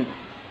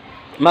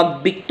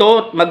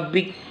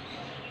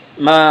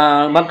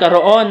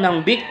magkaroon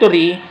ng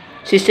victory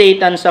si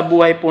Satan sa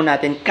buhay po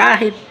natin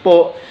kahit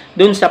po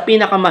dun sa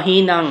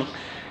pinakamahinang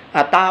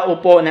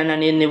tao po na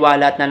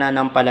naniniwala at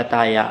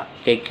nananampalataya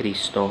kay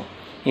Kristo.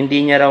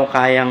 Hindi niya raw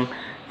kayang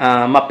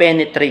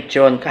ma-penetrate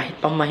yun kahit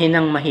pang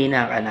mahina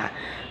ka na.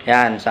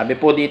 Yan, sabi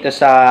po dito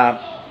sa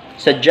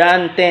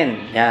John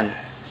 10. Yan.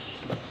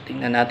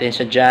 Tingnan natin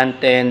sa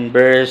John 10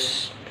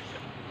 verse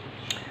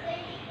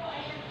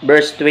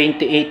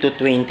 28 to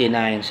 29.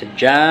 Sa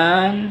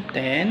John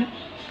 10,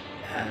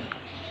 yan,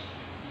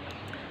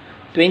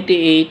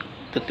 28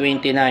 to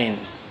 29. Yan,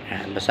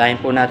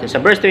 basahin po natin. Sa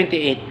verse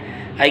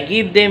 28, I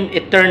give them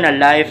eternal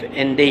life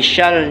and they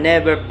shall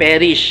never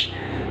perish.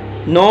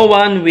 No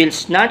one will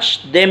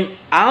snatch them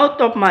out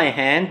of my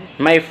hand.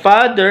 My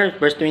Father,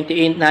 verse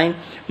 28:9,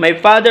 my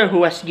Father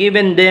who has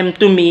given them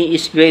to me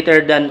is greater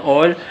than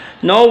all.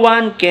 No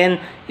one can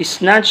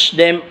snatch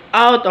them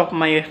out of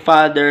my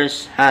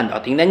Father's hand.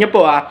 O, tingnan nyo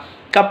po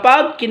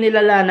kapag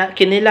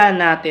kinilala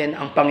natin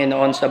ang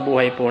Panginoon sa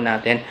buhay po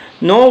natin,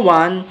 no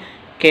one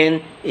can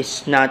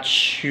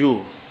snatch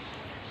you.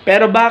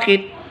 Pero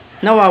bakit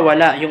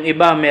nawawala? Yung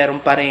iba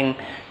meron pa rin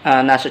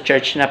nasa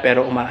church na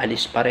pero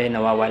umaalis pa rin,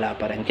 nawawala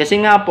pa rin.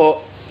 Kasi nga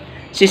po,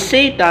 si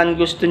Satan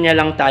gusto niya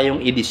lang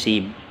tayong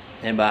i-deceive.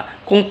 Diba?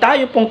 Kung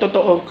tayo pong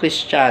totoong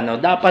Kristiyano,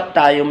 dapat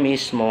tayo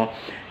mismo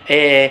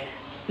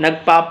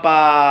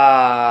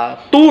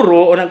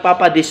nagpapaturo o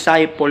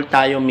nagpapadisciple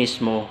tayo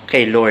mismo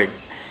kay Lord.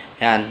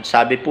 Yan,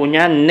 sabi po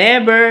niya,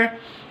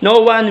 no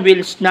one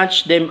will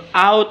snatch them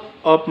out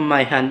of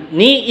my hand.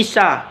 Ni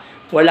isa,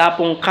 wala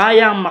pong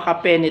kayang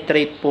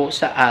makapenetrate po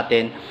sa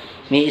atin.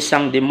 Ni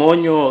isang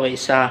demonyo o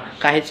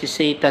kahit si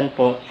Satan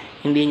po,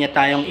 hindi niya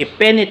tayong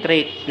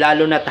i-penetrate,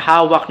 lalo na't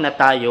hawak na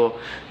tayo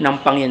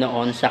ng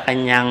Panginoon sa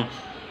kanyang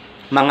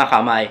mga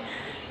kamay.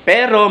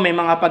 Pero may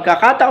mga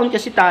pagkakataon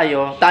kasi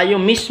tayo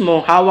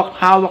mismo,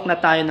 hawak na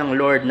tayo ng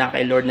Lord, na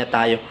kay Lord na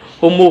tayo,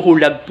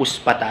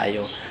 humuhulagpus pa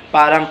tayo.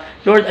 Parang,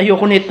 Lord,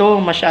 ayoko nito,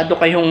 masyado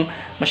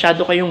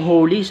kayong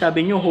holy,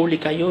 sabi niyo, holy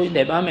kayo,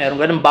 diba? Meron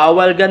ganun,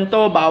 bawal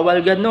ganito,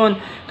 bawal ganon.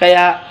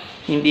 Kaya,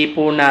 hindi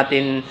po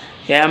natin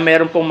Kaya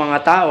meron pong mga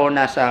tao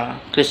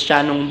nasa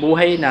Kristiyanong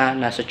buhay na,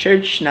 nasa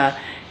church na,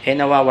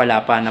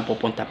 nawawala pa,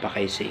 napupunta pa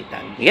kay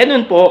Satan.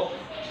 Ganun po,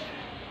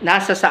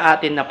 nasa sa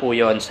atin na po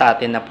yun, sa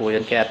atin na po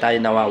yun, kaya tayo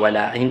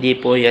nawawala. Hindi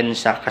po yan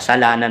sa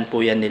kasalanan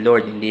po yan ni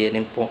Lord, hindi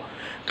rin po.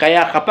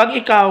 Kaya kapag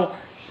ikaw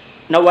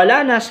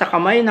nawala na sa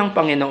kamay ng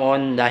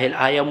Panginoon dahil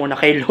ayaw mo na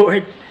kay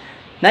Lord,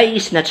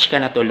 nai-snatch ka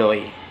na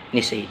tuloy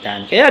ni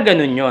Satan. Kaya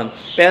ganun yon.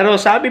 Pero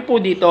sabi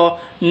po dito,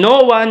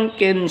 no one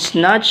can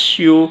snatch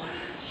you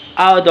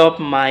out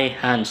of my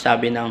hand,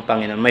 sabi ng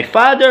Panginoon. My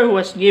Father who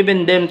has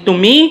given them to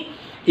me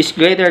is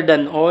greater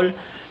than all.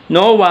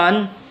 No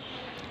one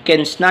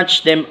can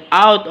snatch them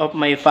out of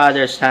my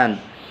Father's hand.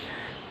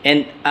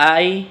 And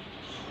I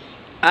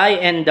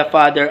and the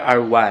Father are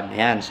one.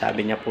 Yan,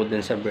 sabi niya po dun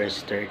sa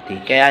verse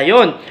 30. Kaya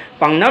yun,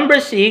 pang number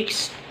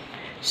 6,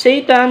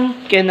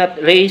 Satan cannot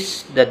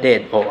raise the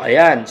dead.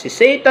 Ayan, si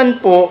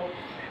Satan po,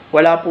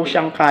 wala po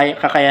siyang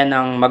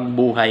kakayanang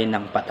magbuhay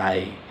ng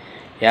patay.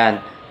 Yan,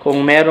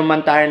 kung meron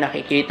man tayo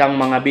nakikitang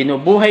mga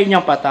binubuhay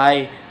niyang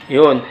patay,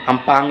 yun,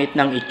 ang pangit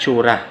ng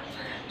itsura.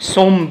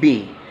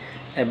 Zombie.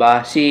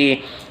 Diba?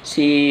 Si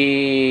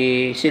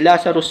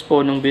Lazarus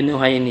po nung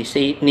binuhay ni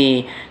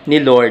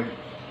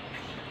Lord,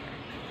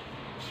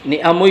 ni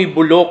amoy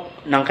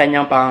bulok ng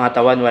kanyang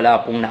pangangatawan,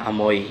 wala pong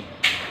naamoy.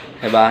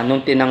 Diba?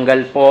 Nung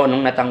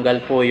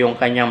natanggal po yung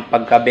kanyang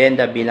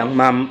pagkabenda bilang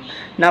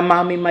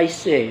mami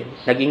mice,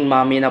 naging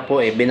mami na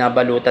po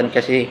binabalutan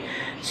kasi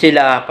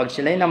sila, pag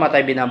sila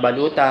namatay,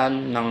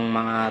 binabalutan ng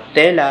mga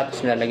tela,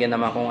 tapos nalagyan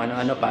naman kung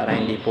ano-ano para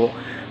hindi po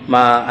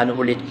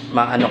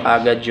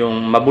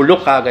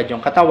mabulok kagad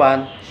yung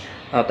katawan.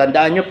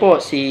 Tandaan nyo po,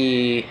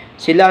 si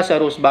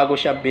Lazarus, bago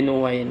siya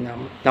binuhay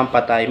ng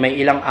patay, may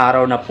ilang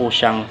araw na po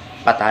siyang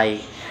patay.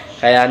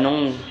 Kaya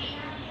nung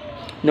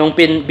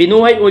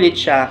binuhay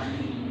ulit siya,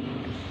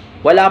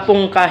 wala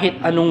pong kahit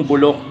anong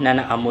bulok na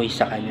naamoy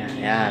sa kanya.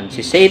 Yan.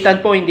 Si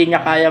Satan po, hindi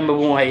niya kaya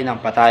mabuhay ng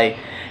patay.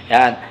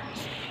 Yan.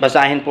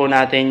 Basahin po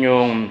natin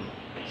yung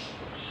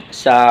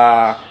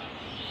sa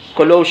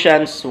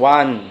Colossians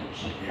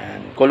 1.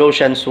 Yan.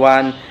 Colossians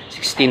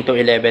 1:16 to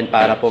 11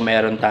 para po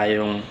meron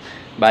tayong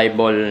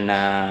Bible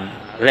na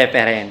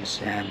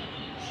reference. Yan.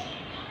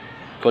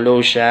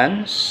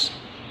 Colossians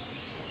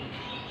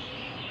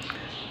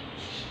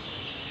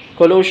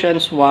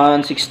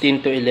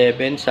 1:16 to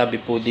 11, sabi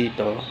po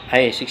dito,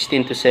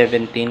 16 to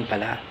 17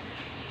 pala.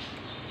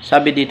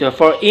 Sabi dito,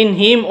 for in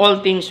Him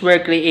all things were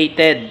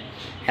created.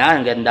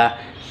 Yan, ganda.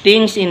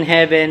 Things in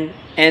heaven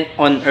and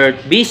on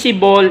earth,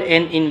 visible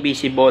and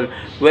invisible,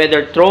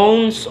 whether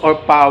thrones or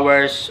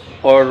powers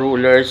or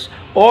rulers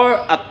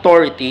or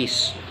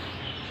authorities.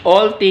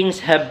 All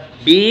things have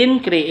been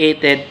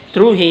created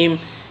through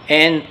Him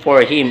and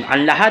for Him.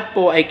 Ang lahat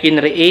po ay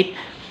kinreate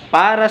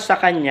para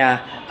sa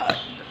Kanya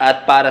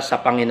at para sa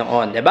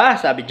Panginoon. Diba?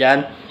 Sabi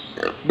dyan,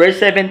 verse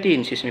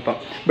 17,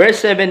 Verse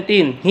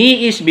 17,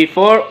 He is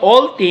before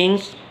all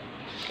things,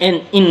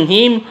 and in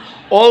Him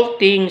all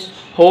things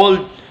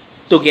hold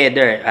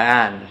together.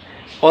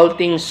 All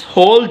things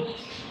hold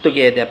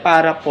together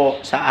para po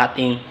sa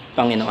ating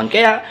Panginoon.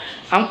 Kaya,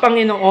 ang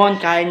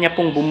Panginoon, kaya niya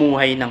pong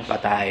bumuhay ng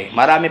patay.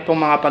 Marami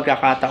pong mga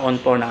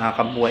pagkakataon po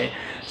nakakabuhay.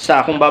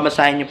 Kung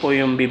babasahin niyo po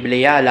yung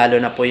Biblia, lalo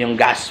na po yung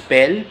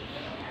Gospel,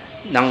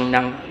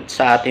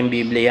 sa ating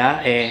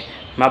Biblia,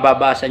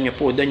 mababasa nyo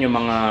po doon yung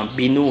mga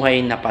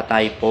binuhay na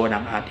patay po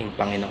ng ating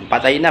Panginoon.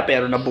 Patay na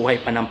pero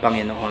nabuhay pa ng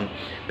Panginoon.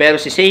 Pero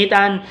si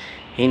Satan,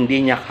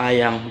 hindi niya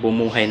kayang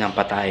bumuhay ng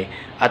patay.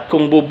 At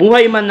kung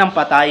bubuhay man ng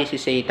patay si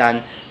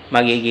Satan,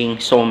 magiging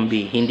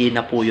zombie. Hindi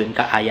na po yun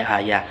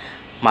kaaya-aya.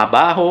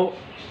 Mabaho,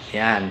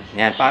 yan.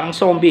 Parang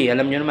zombie.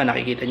 Alam nyo naman,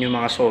 nakikita nyo yung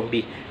mga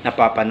zombie.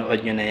 Napapanood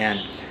nyo na yan.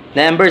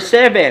 Number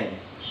 7,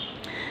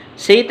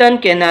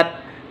 Satan cannot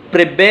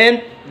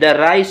prevent the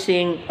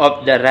rising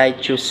of the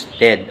righteous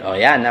dead.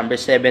 Number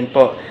 7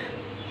 po.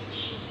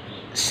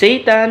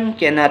 Satan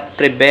cannot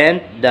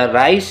prevent the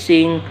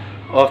rising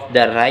of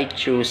the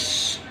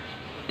righteous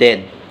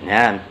dead.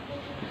 Yan.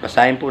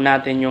 Basahin po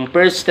natin yung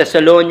 1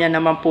 Thessalonians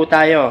naman po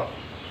tayo.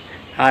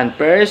 1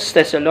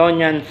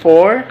 Thessalonians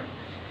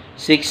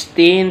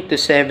 4:16 to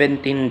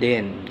 17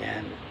 din.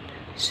 Yan.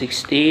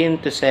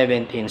 16 to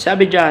 17.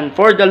 Sabi dyan,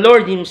 for the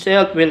Lord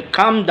Himself will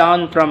come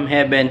down from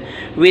heaven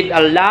with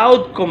a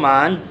loud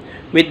command,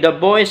 with the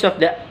voice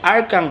of the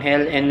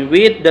archangel, and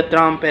with the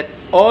trumpet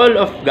call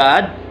of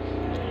God,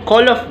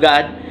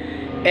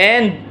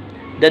 and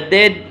the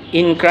dead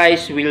in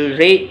Christ will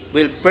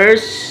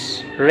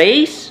first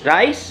rise.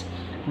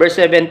 Verse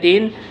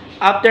 17,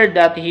 after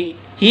that he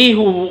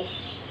who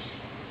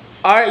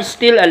are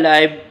still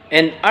alive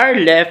and are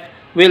left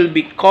will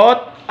be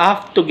caught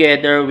up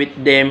together with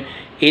them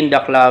in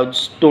the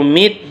clouds to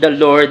meet the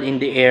Lord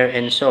in the air,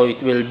 and so it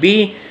will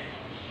be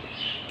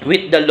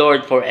with the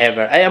Lord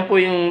forever. Ayan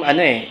po yung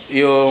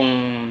yung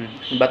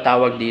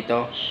tawag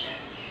dito,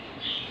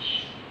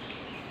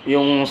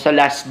 yung sa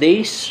last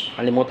days,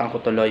 kalimutan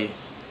ko tuloy.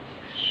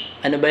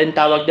 Ano ba yung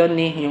tawag doon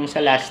yung sa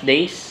last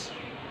days?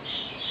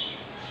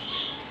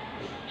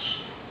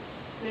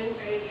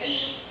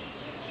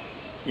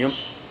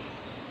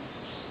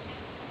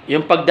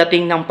 yung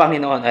pagdating ng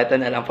Panginoon.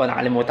 Ito na lang po,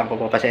 nakalimutan ko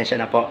po, pasensya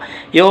na po.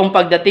 Yung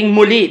pagdating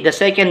muli, the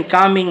second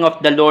coming of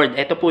the Lord.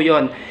 Ito po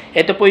yun.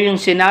 Ito po yung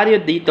scenario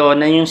dito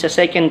na yung sa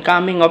second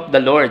coming of the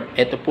Lord.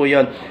 Ito po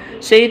yun.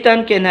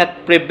 Satan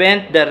cannot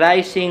prevent the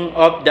rising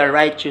of the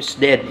righteous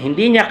dead.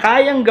 Hindi niya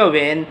kayang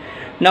gawin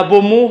na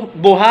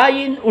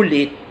buhayin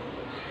ulit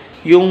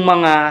yung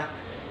mga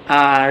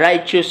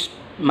righteous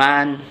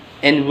man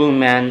and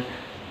woman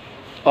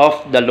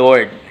of the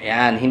Lord.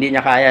 Ayan, hindi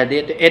niya kaya.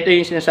 Ito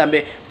yung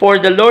sinasabi, for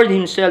the Lord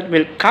himself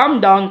will come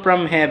down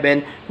from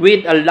heaven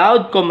with a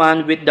loud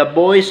command, with the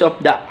voice of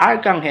the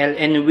archangel,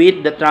 and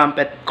with the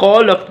trumpet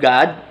call of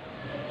God,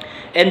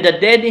 and the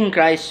dead in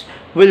Christ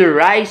will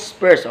rise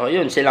first. O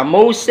yun, sila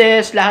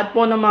Moses, lahat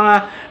po ng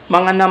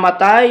mga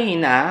namatay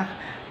na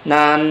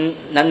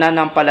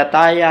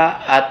nananampalataya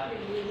at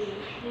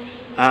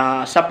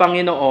sa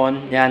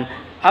Panginoon, yan.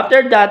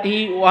 After that,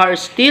 he who are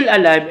still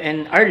alive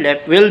and are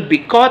left will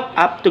be caught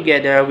up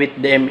together with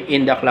them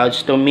in the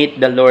clouds to meet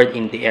the Lord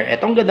in the air.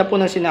 Etong ganda po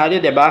ng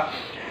senaryo, 'di ba?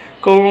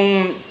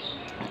 Kung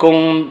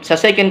sa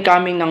second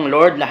coming ng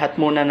Lord,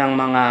 lahat muna ng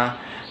mga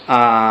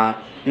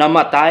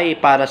namatay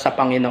para sa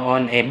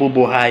Panginoon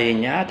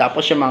bubuhayin niya.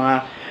 Tapos yung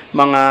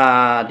mga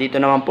dito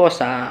naman po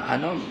sa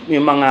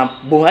yung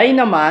mga buhay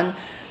naman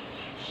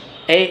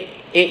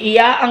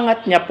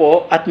iaangat niya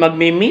po at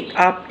magmi-meet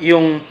up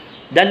yung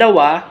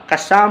dalawa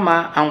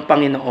kasama ang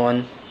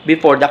Panginoon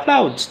before the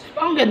clouds.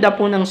 Ang ganda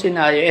po ng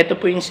senaryo. Ito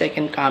po yung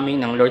second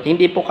coming ng Lord.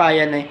 Hindi po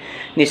kaya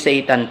ni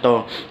Satan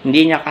to.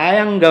 Hindi niya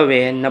kayang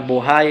gawin na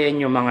buhayin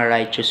yung mga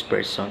righteous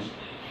person.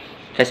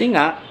 Kasi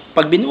nga,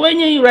 pag binuhay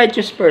niya yung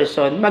righteous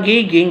person,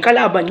 magiging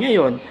kalaban niya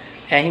yun.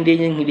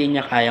 Hindi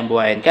niya kayang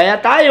buhayin. Kaya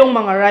tayong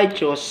mga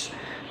righteous,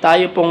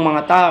 tayo pong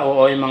mga tao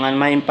o yung mga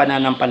may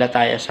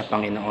pananampalataya sa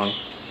Panginoon,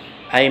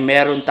 ay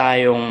meron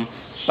tayong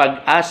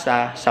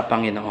pag-asa sa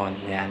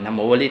Panginoon. Yan, na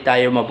muli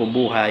tayo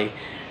mabubuhay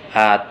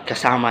at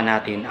kasama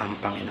natin ang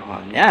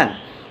Panginoon. Yan.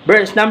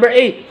 Verse number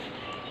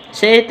 8.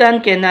 Satan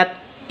cannot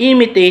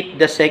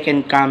imitate the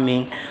second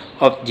coming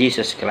of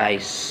Jesus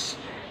Christ.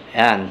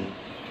 Yan.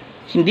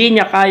 Hindi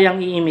niya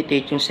kayang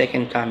i-imitate yung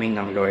second coming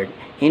ng Lord.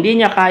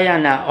 Hindi niya kaya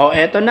na,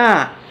 eto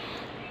na.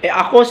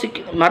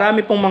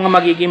 Marami pong mga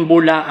magiging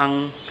bula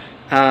ang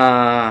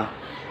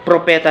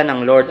propeta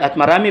ng Lord. At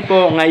marami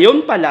po,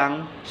 ngayon pa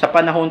lang, sa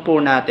panahon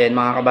po natin,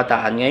 mga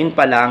kabataan, ngayon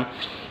pa lang,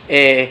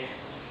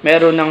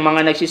 meron ng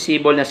mga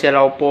nagsisibol na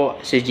sila po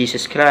si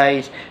Jesus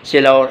Christ,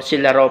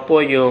 sila raw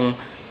po yung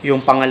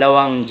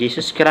pangalawang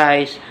Jesus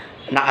Christ,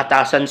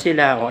 naatasan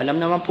sila.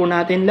 Alam naman po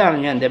natin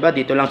lang yan, 'di ba?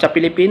 Dito lang sa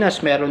Pilipinas,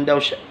 meron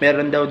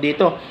daw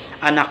dito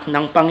anak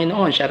ng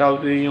Panginoon, siya raw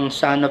yung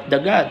son of the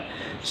God,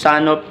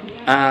 son of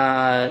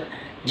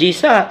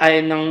Jesus ay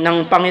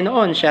ng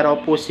Panginoon, siya raw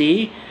po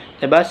si,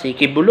 'di ba? Si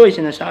Kibuloy,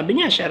 sinasabi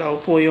niya, siya raw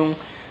po yung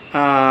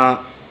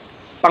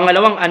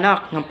pangalawang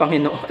anak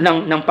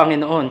ng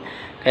Panginoon.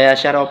 Kaya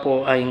siya raw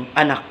po ay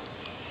anak.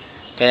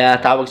 Kaya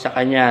tawag sa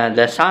kanya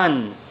the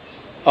Son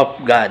of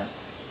God.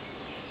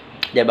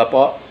 'Di ba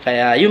po?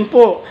 Kaya yun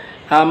po,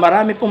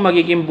 marami pong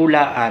magiging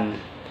bulaan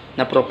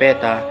na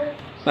propeta,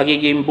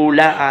 magiging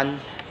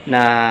bulaan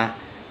na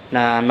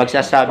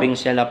magsasabing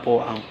sila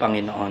po ang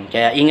Panginoon.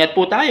 Kaya ingat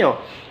po tayo.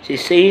 Si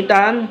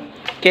Satan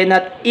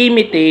cannot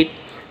imitate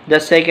the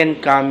second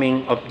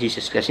coming of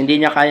Jesus Christ. Hindi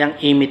niya kayang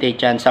imitate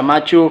yan. Sa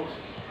Matthew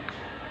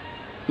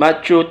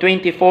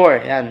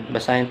 24. Yan,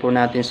 basahin po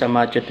natin sa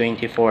Matthew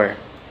 24.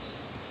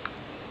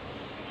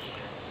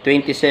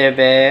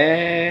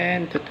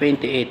 27 to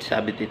 28.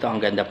 Sabi dito,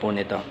 ang ganda po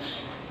nito.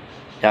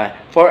 Yeah.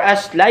 For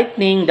as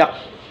lightning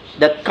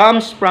that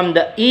comes from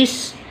the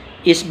east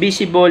is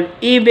visible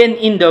even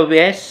in the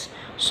west,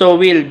 so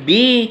will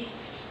be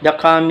the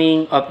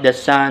coming of the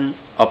Son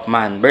of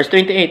Man. Verse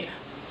 28.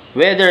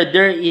 Whether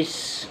there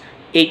is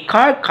a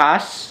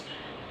carcass,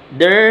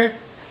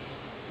 there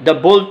the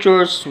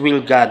vultures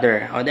will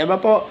gather. O, diba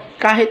po?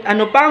 Kahit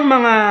ano pang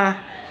mga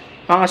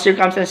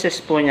circumstances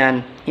po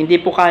niyan, hindi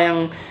po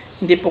kayang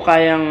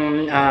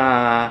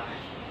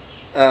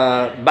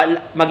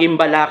maging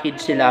balakid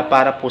sila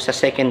para po sa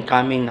second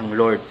coming ng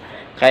Lord.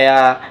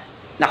 Kaya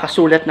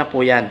nakasulat na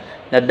po yan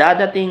na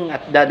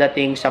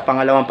dadating sa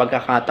pangalawang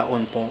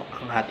pagkakataon po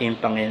ang ating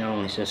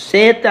Panginoong Hesus.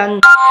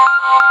 Satan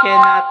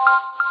cannot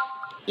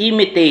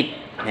imitate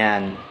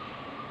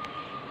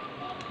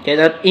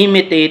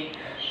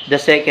the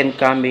second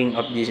coming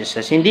of Jesus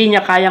Christ. Hindi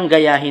niya kayang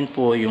gayahin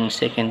po yung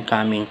second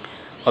coming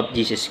of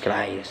Jesus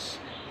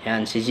Christ.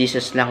 Yan, si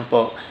Jesus lang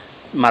po.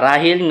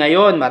 Marahil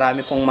ngayon,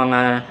 marami pong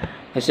mga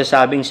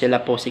nagsasabing sila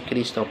po si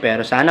Kristo.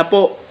 Pero sana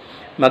po,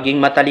 maging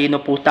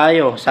matalino po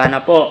tayo. Sana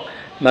po,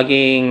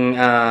 maging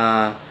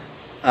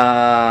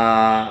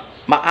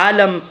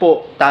maalam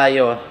po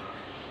tayo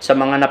sa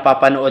mga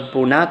napapanood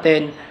po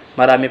natin.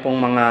 Marami pong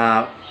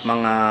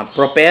mga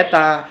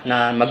propeta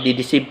na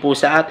magdideceive po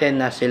sa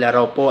atin na sila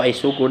raw po ay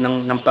sugo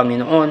ng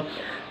Panginoon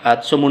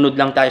at sumunod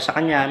lang tayo sa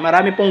Kanya.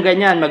 Marami pong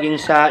ganyan, maging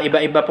sa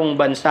iba-iba pong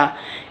bansa,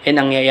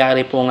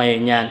 nangyayari po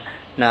ngayon yan,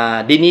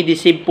 na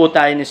dinideceive po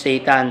tayo ni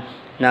Satan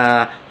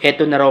na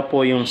eto na raw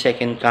po yung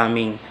second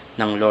coming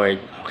ng Lord.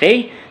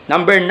 Okay?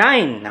 Number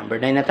 9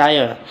 na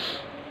tayo.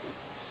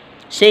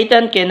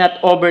 Satan cannot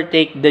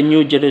overtake the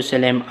New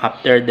Jerusalem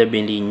after the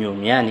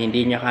millennium. Yan,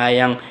 hindi niya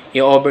kayang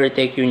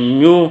i-overtake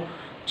yung New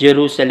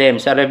Jerusalem.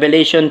 Sa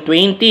Revelation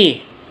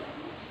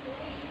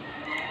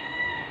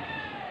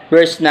 20,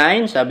 verse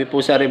 9, sabi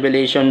po sa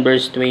Revelation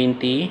verse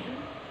 20,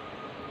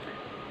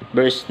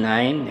 verse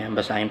 9, yan,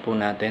 basahin po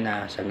natin,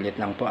 saglit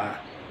lang po.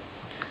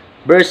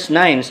 Verse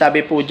 9,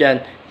 sabi po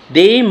dyan,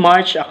 they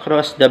march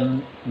across the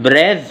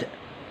breadth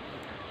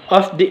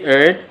of the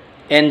earth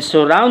and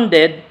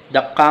surrounded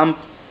the camp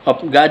of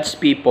God's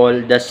people,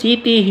 the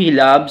city he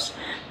loves,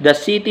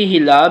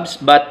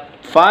 but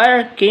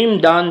fire came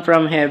down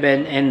from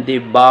heaven and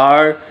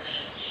devoured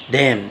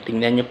them.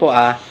 Tingnan niyo po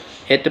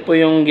ito po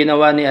yung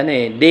ginawa ni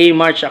they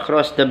march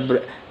across the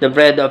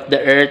breadth of the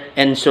earth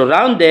and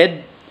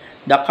surrounded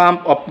the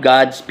camp of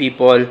God's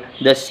people,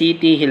 the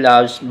city he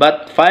loves,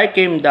 but fire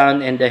came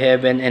down in the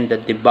heaven and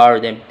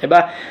devoured them.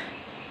 Diba?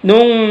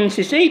 Nung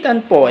si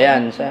Satan po,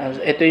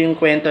 ito yung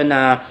kwento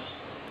na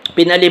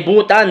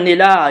pinalibutan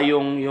nila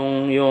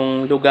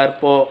yung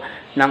lugar po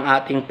ng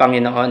ating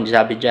Panginoon.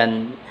 Sabi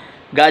diyan,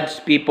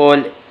 God's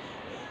people,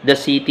 the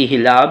city he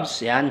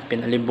loves, yan,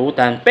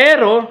 pinalibutan.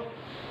 Pero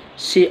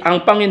ang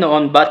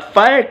Panginoon, but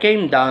fire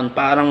came down,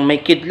 parang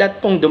may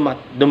kidlat pong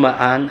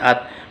dumaan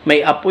at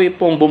may apoy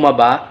pong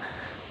bumaba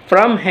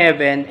from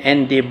heaven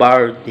and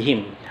devoured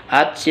him.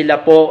 At sila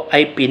po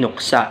ay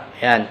pinuksa.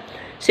 Yan.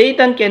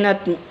 Satan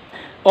cannot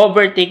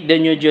overtake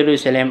the New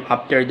Jerusalem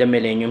after the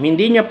millennium.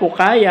 Hindi niya po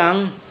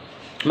kayang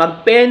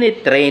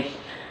mag-penetrate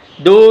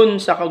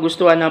doon sa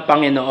kagustuhan ng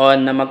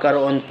Panginoon na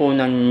magkaroon po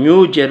ng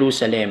New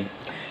Jerusalem.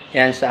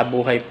 Yan sa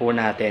buhay po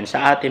natin,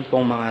 sa ating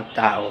pong mga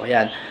tao.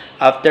 Yan,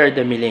 after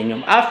the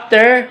millennium.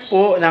 After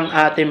po ng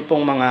ating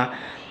pong mga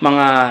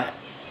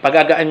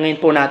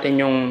pag-agaangin po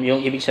natin yung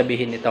ibig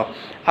sabihin nito.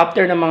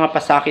 After ng mga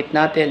pasakit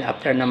natin,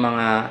 after ng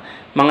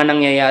mga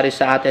nangyayari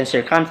sa atin,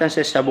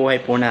 circumstances sa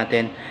buhay po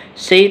natin,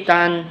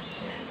 Satan,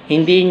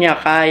 hindi niya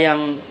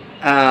kayang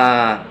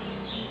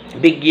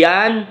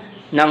bigyan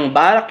ng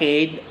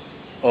barricade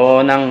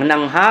o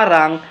ng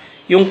harang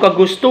yung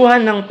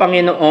kagustuhan ng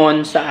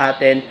Panginoon sa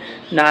atin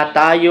na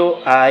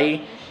tayo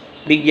ay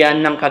bigyan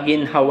ng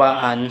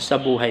kaginhawaan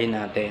sa buhay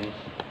natin.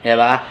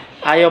 Diba?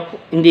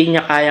 Hindi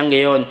niya kayang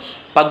gayon.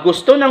 Pag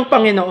gusto ng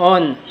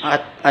Panginoon,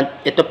 at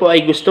ito po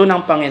ay gusto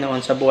ng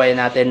Panginoon sa buhay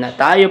natin, na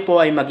tayo po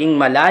ay maging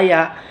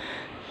malaya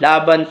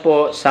laban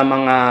po sa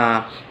mga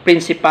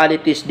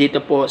principalities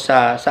dito po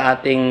sa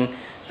ating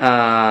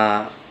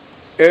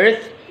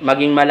earth,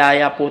 maging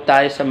malaya po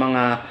tayo sa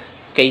mga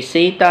kay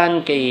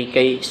Satan,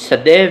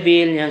 sa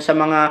devil, yan, sa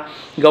mga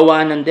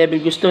gawa ng devil.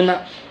 Gusto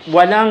na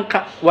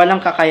walang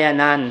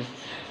kakayanan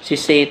si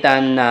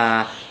Satan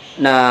na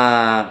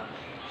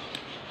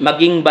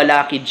maging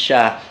balakid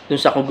siya dun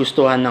sa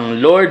kagustuhan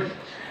ng Lord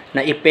na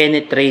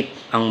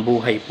i-penetrate ang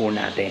buhay po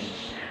natin.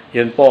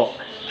 Yun po.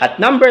 At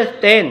number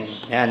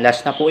 10, yan,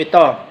 last na po ito.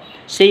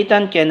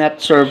 Satan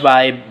cannot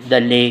survive the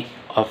lake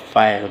of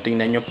fire.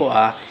 Tingnan nyo po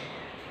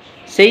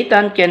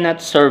Satan cannot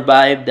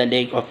survive the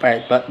lake of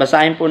fire.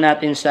 Basahin po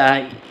natin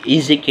sa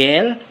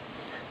Ezekiel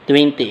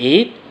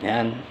 28.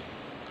 Yan.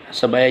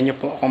 Sabayan nyo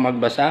po akong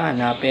magbasa.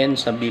 Hanapin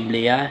sa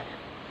Biblia.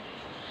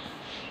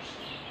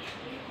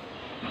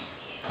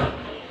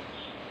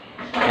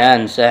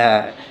 Yan.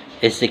 Sa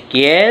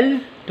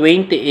Ezekiel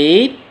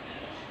 28,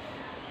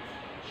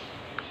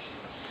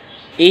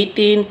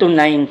 18 to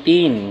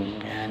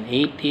 19. Yan.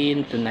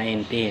 18 to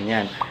 19.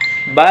 Yan.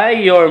 By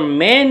your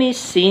many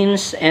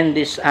sins and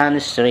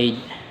dishonest trade,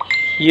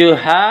 you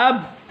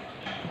have,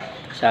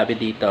 sabi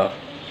dito,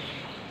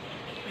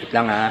 wait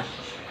lang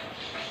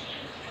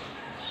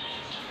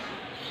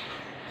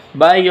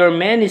by your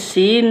many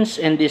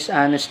sins and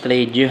dishonest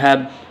trade, you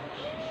have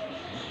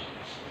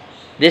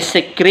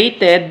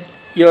desecrated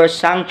your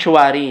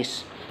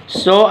sanctuaries.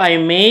 So I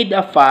made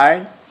a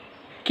fire,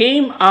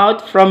 came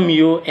out from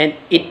you, and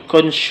it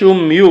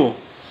consumed you.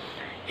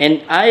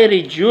 And I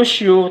reduced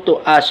you to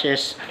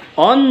ashes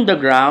on the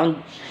ground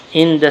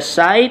in the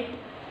sight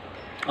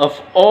of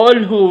all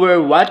who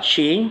were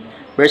watching.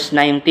 Verse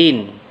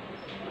 19.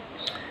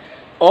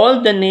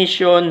 All the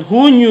nation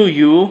who knew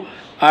you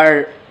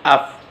are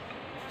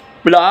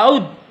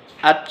applaud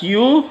at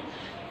you.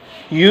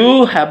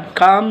 You have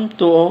come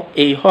to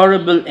a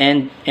horrible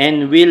end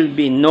and will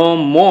be no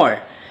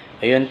more.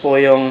 Ayun po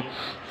yung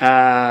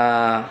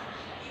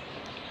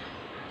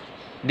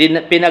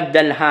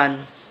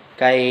pinagdalhan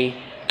kay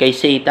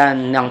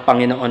Satan ng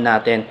Panginoon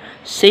natin.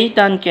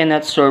 Satan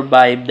cannot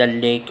survive the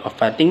lake of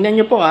fire. Tingnan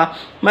nyo po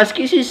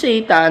maski si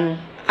Satan,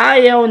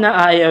 ayaw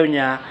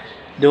niya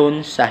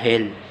doon sa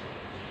hell.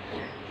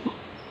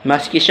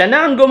 Maski siya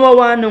na ang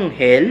gumawa ng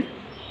hell,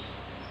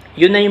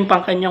 yun na yung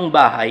pangkanyang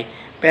bahay,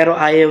 pero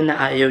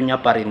ayaw niya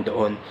pa rin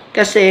doon.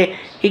 Kasi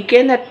he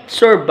cannot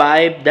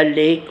survive the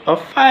lake of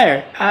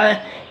fire.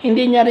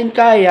 Hindi niya rin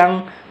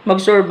kayang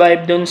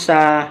mag-survive doon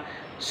sa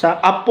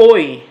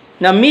apoy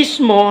na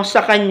mismo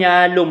sa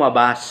kanya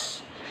lumabas.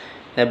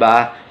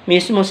 Diba?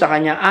 Mismo sa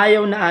kanya,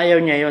 ayaw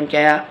niya yon,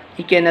 kaya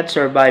he cannot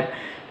survive.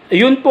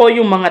 Yun po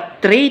yung mga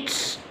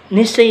traits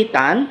ni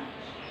Satan.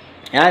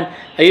 Yan.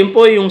 Ayun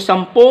po yung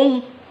 10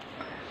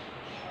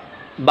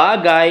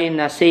 bagay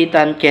na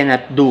Satan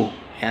cannot do.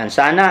 Yan.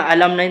 Sana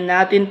alam na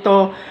natin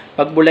to,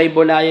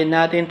 pagbulay-bulayan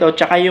natin to,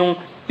 tsaka yung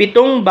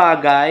 7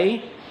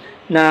 bagay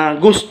na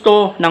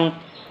gusto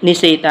ni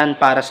Satan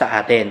para sa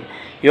atin.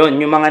 Yun,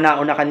 yung mga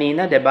nauna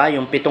kanina, 'di ba?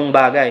 Yung 7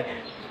 bagay.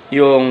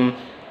 Yung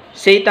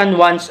Satan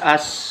wants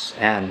us,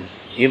 ayan.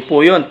 Yun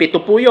po yun, 7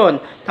 po yun.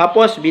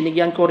 Tapos,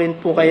 binigyan ko rin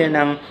po kayo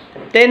ng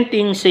 10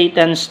 things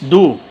Satan's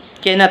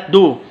cannot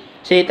do.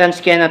 Satan's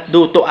cannot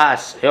do to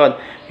us. Yun,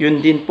 yun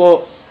din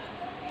po,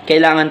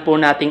 kailangan po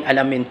nating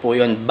alamin po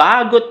yun.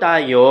 Bago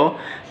tayo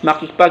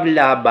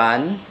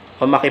makipaglaban,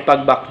 o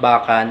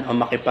makipagbakbakan, o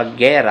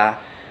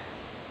makipaggera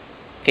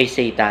kay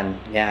Satan.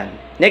 Yan.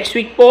 Next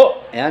week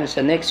po, ayan,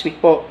 sa next week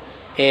po,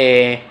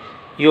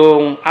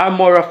 yung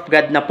armor of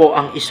God na po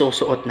ang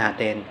isusuot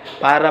natin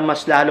para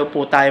mas lalo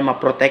po tayo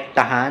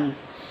maprotektahan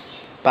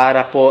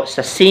para po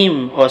sa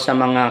o sa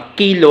mga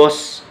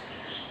kilos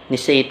ni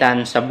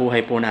Satan sa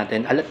buhay po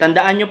natin.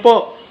 Tandaan nyo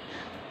po,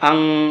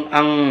 ang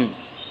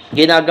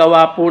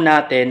ginagawa po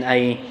natin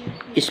ay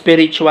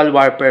spiritual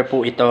warfare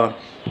po ito.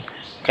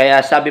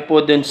 Kaya sabi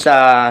po dun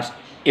sa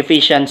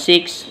Ephesians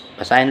 6,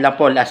 basahin lang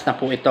po, last na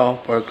po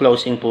ito, for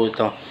closing po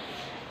ito.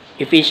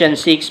 Ephesians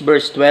 6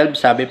 verse 12,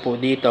 sabi po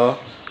dito,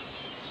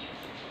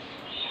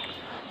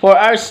 "For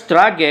our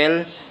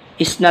struggle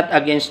is not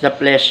against the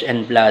flesh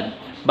and blood,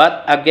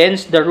 but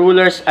against the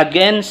rulers,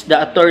 against the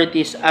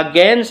authorities,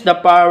 against the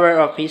power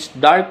of his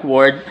dark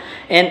world,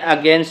 and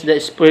against the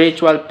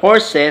spiritual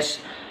forces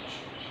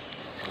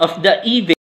of the evil